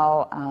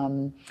how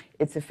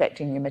it's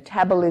affecting your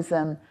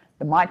metabolism,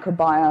 the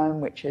microbiome,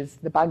 which is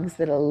the bugs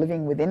that are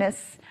living within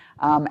us,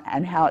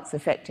 and how it's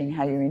affecting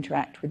how you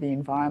interact with the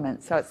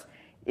environment. So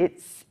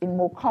it's in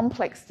more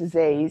complex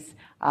disease,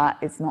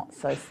 it's not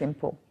so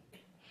simple.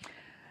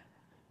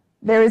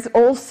 There is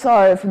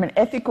also, from an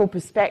ethical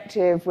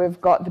perspective, we've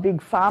got the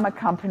big pharma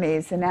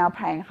companies are now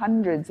paying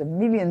hundreds of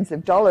millions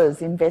of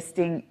dollars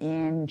investing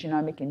in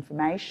genomic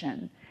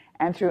information.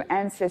 And through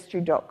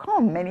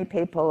Ancestry.com, many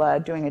people are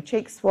doing a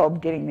cheek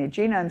swab, getting their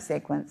genome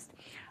sequenced,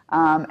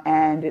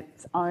 and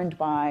it's owned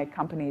by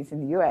companies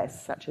in the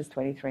US, such as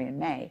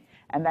 23andMe,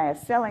 and they are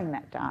selling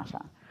that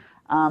data.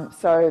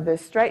 So the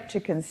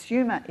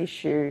straight-to-consumer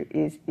issue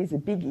is a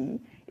biggie.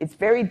 It's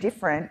very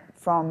different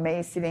from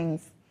me sitting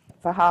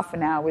for half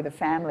an hour with a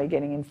family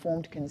getting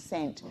informed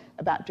consent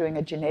about doing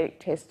a genetic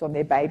test on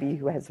their baby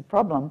who has a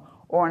problem,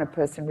 or on a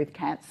person with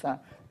cancer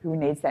who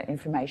needs that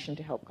information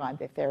to help guide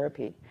their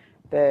therapy.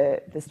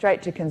 The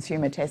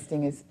straight-to-consumer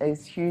testing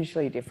is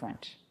hugely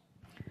different.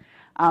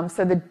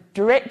 So the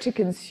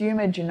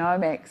direct-to-consumer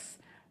genomics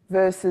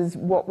versus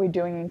what we're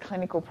doing in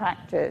clinical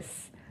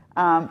practice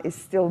is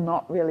still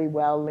not really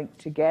well linked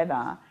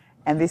together,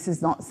 and this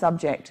is not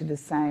subject to the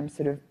same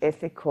sort of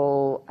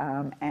ethical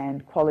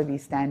and quality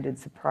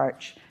standards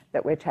approach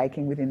that we're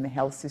taking within the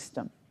health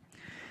system.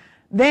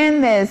 Then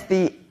there's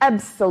the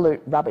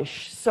absolute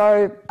rubbish.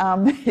 So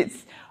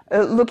it's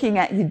looking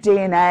at your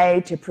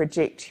DNA to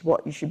predict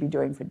what you should be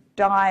doing for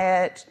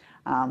diet,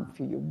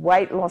 for your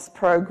weight loss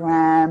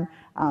program,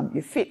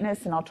 your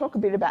fitness, and I'll talk a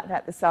bit about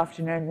that this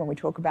afternoon when we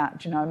talk about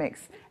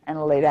genomics and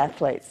elite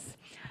athletes.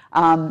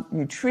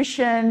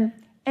 Nutrition,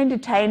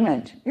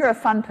 entertainment. You're a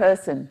fun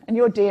person, and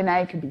your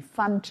DNA can be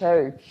fun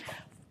too.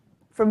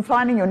 From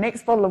finding your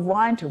next bottle of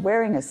wine to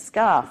wearing a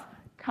scarf,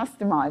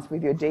 customised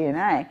with your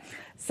DNA.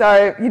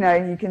 So, you know,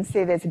 you can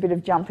see there's a bit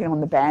of jumping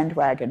on the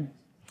bandwagon.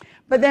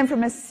 But then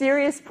from a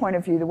serious point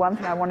of view, the one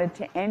thing I wanted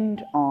to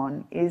end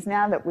on is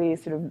now that we're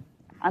sort of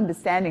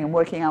understanding and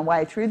working our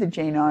way through the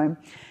genome,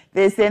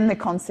 there's then the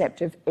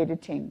concept of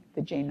editing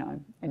the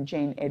genome and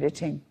gene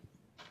editing.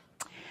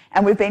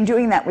 And we've been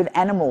doing that with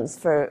animals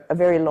for a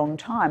very long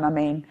time. I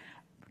mean,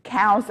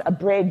 cows are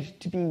bred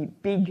to be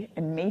big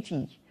and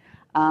meaty.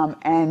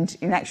 And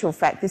in actual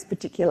fact, this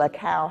particular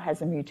cow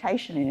has a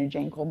mutation in a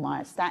gene called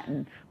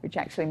myostatin, which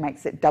actually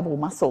makes it double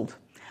muscled.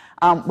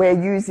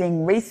 We're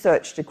using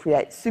research to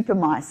create super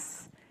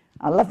mice.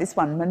 I love this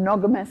one,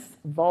 monogamous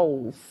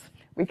voles.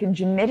 We can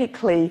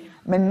genetically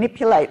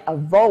manipulate a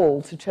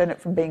vole to turn it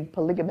from being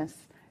polygamous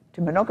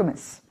to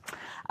monogamous.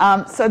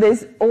 So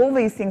there's all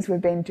these things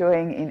we've been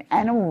doing in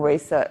animal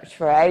research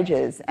for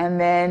ages, and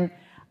then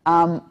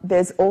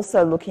there's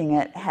also looking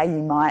at how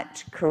you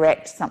might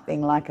correct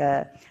something like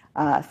a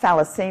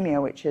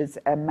thalassemia, which is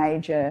a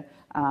major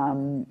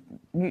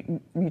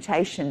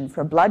mutation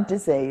for a blood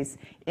disease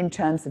in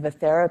terms of a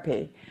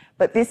therapy.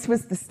 But this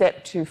was the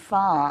step too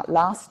far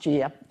last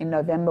year in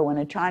November when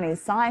a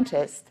Chinese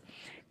scientist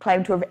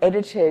claimed to have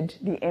edited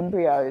the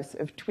embryos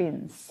of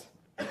twins.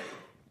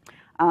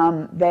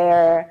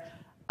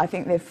 I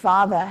think their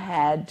father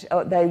had,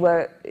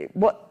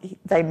 what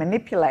they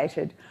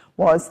manipulated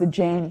was the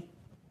gene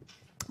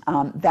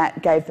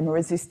that gave them a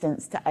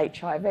resistance to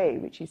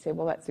HIV, which he said,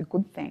 well, that's a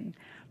good thing.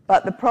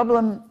 But the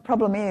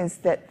problem is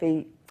that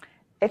the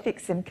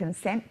ethics and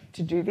consent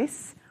to do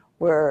this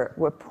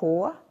were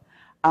poor.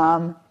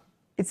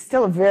 It's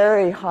still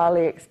very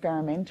highly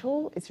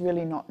experimental. It's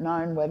really not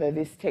known whether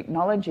this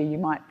technology, you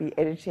might be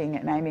editing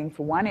and aiming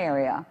for one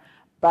area,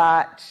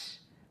 but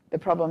the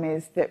problem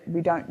is that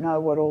we don't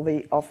know what all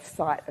the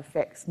off-site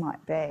effects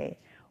might be,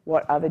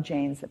 what other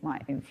genes it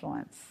might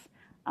influence.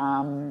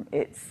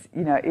 It's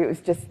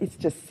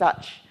just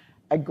such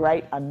a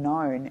great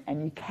unknown,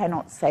 and you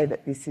cannot say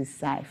that this is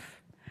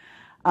safe.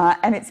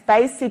 And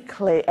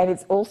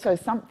it's also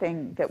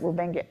something that will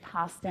then get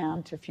passed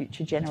down to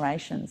future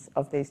generations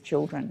of these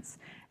children,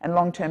 and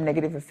long-term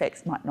negative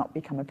effects might not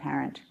become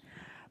apparent.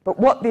 But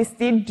what this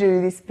did do,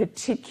 this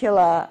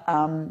particular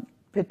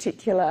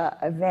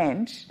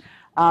event,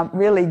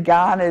 really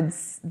garnered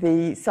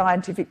the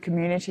scientific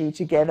community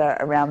together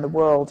around the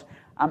world.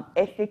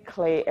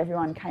 Ethically,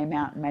 everyone came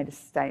out and made a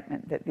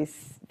statement that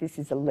this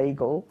is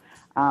illegal.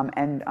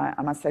 And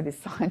I must say this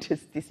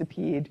scientist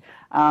disappeared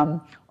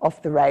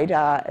off the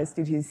radar, as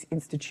did his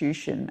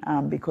institution,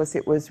 because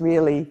it was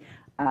really,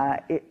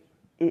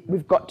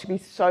 we've got to be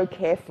so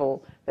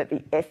careful that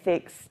the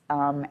ethics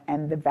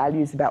and the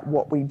values about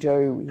what we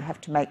do, we have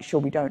to make sure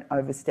we don't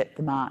overstep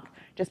the mark.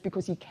 Just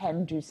because you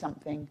can do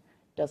something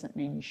doesn't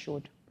mean you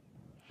should.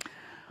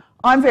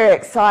 I'm very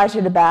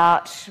excited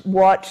about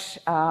what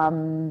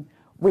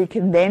we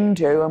can then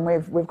do, and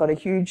we've got a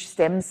huge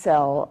stem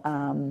cell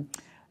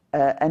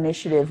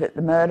initiative at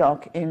the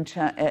Murdoch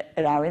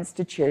at our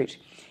institute,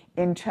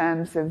 in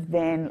terms of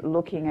then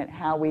looking at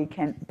how we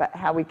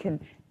can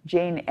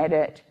gene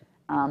edit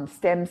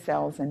stem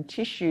cells and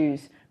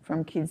tissues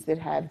from kids that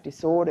have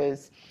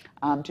disorders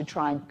to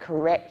try and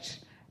correct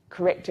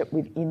it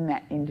within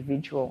that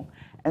individual.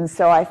 And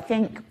so I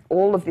think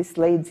all of this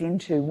leads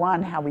into,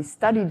 one, how we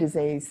study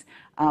disease,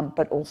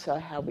 but also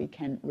how we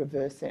can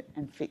reverse it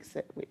and fix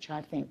it, which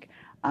I think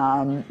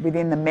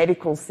within the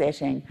medical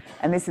setting,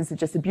 and this is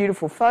just a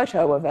beautiful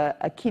photo of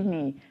a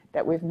kidney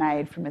that we've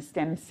made from a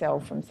stem cell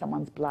from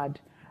someone's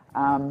blood.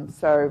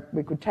 So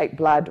we could take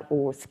blood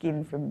or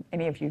skin from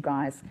any of you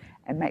guys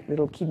and make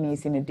little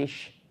kidneys in a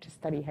dish to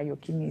study how your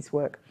kidneys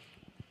work.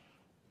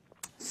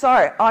 So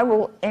I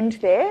will end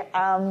there,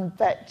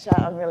 but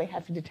I'm really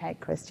happy to take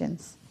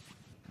questions.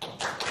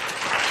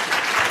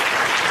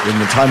 in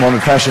the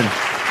time-honoured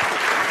fashion.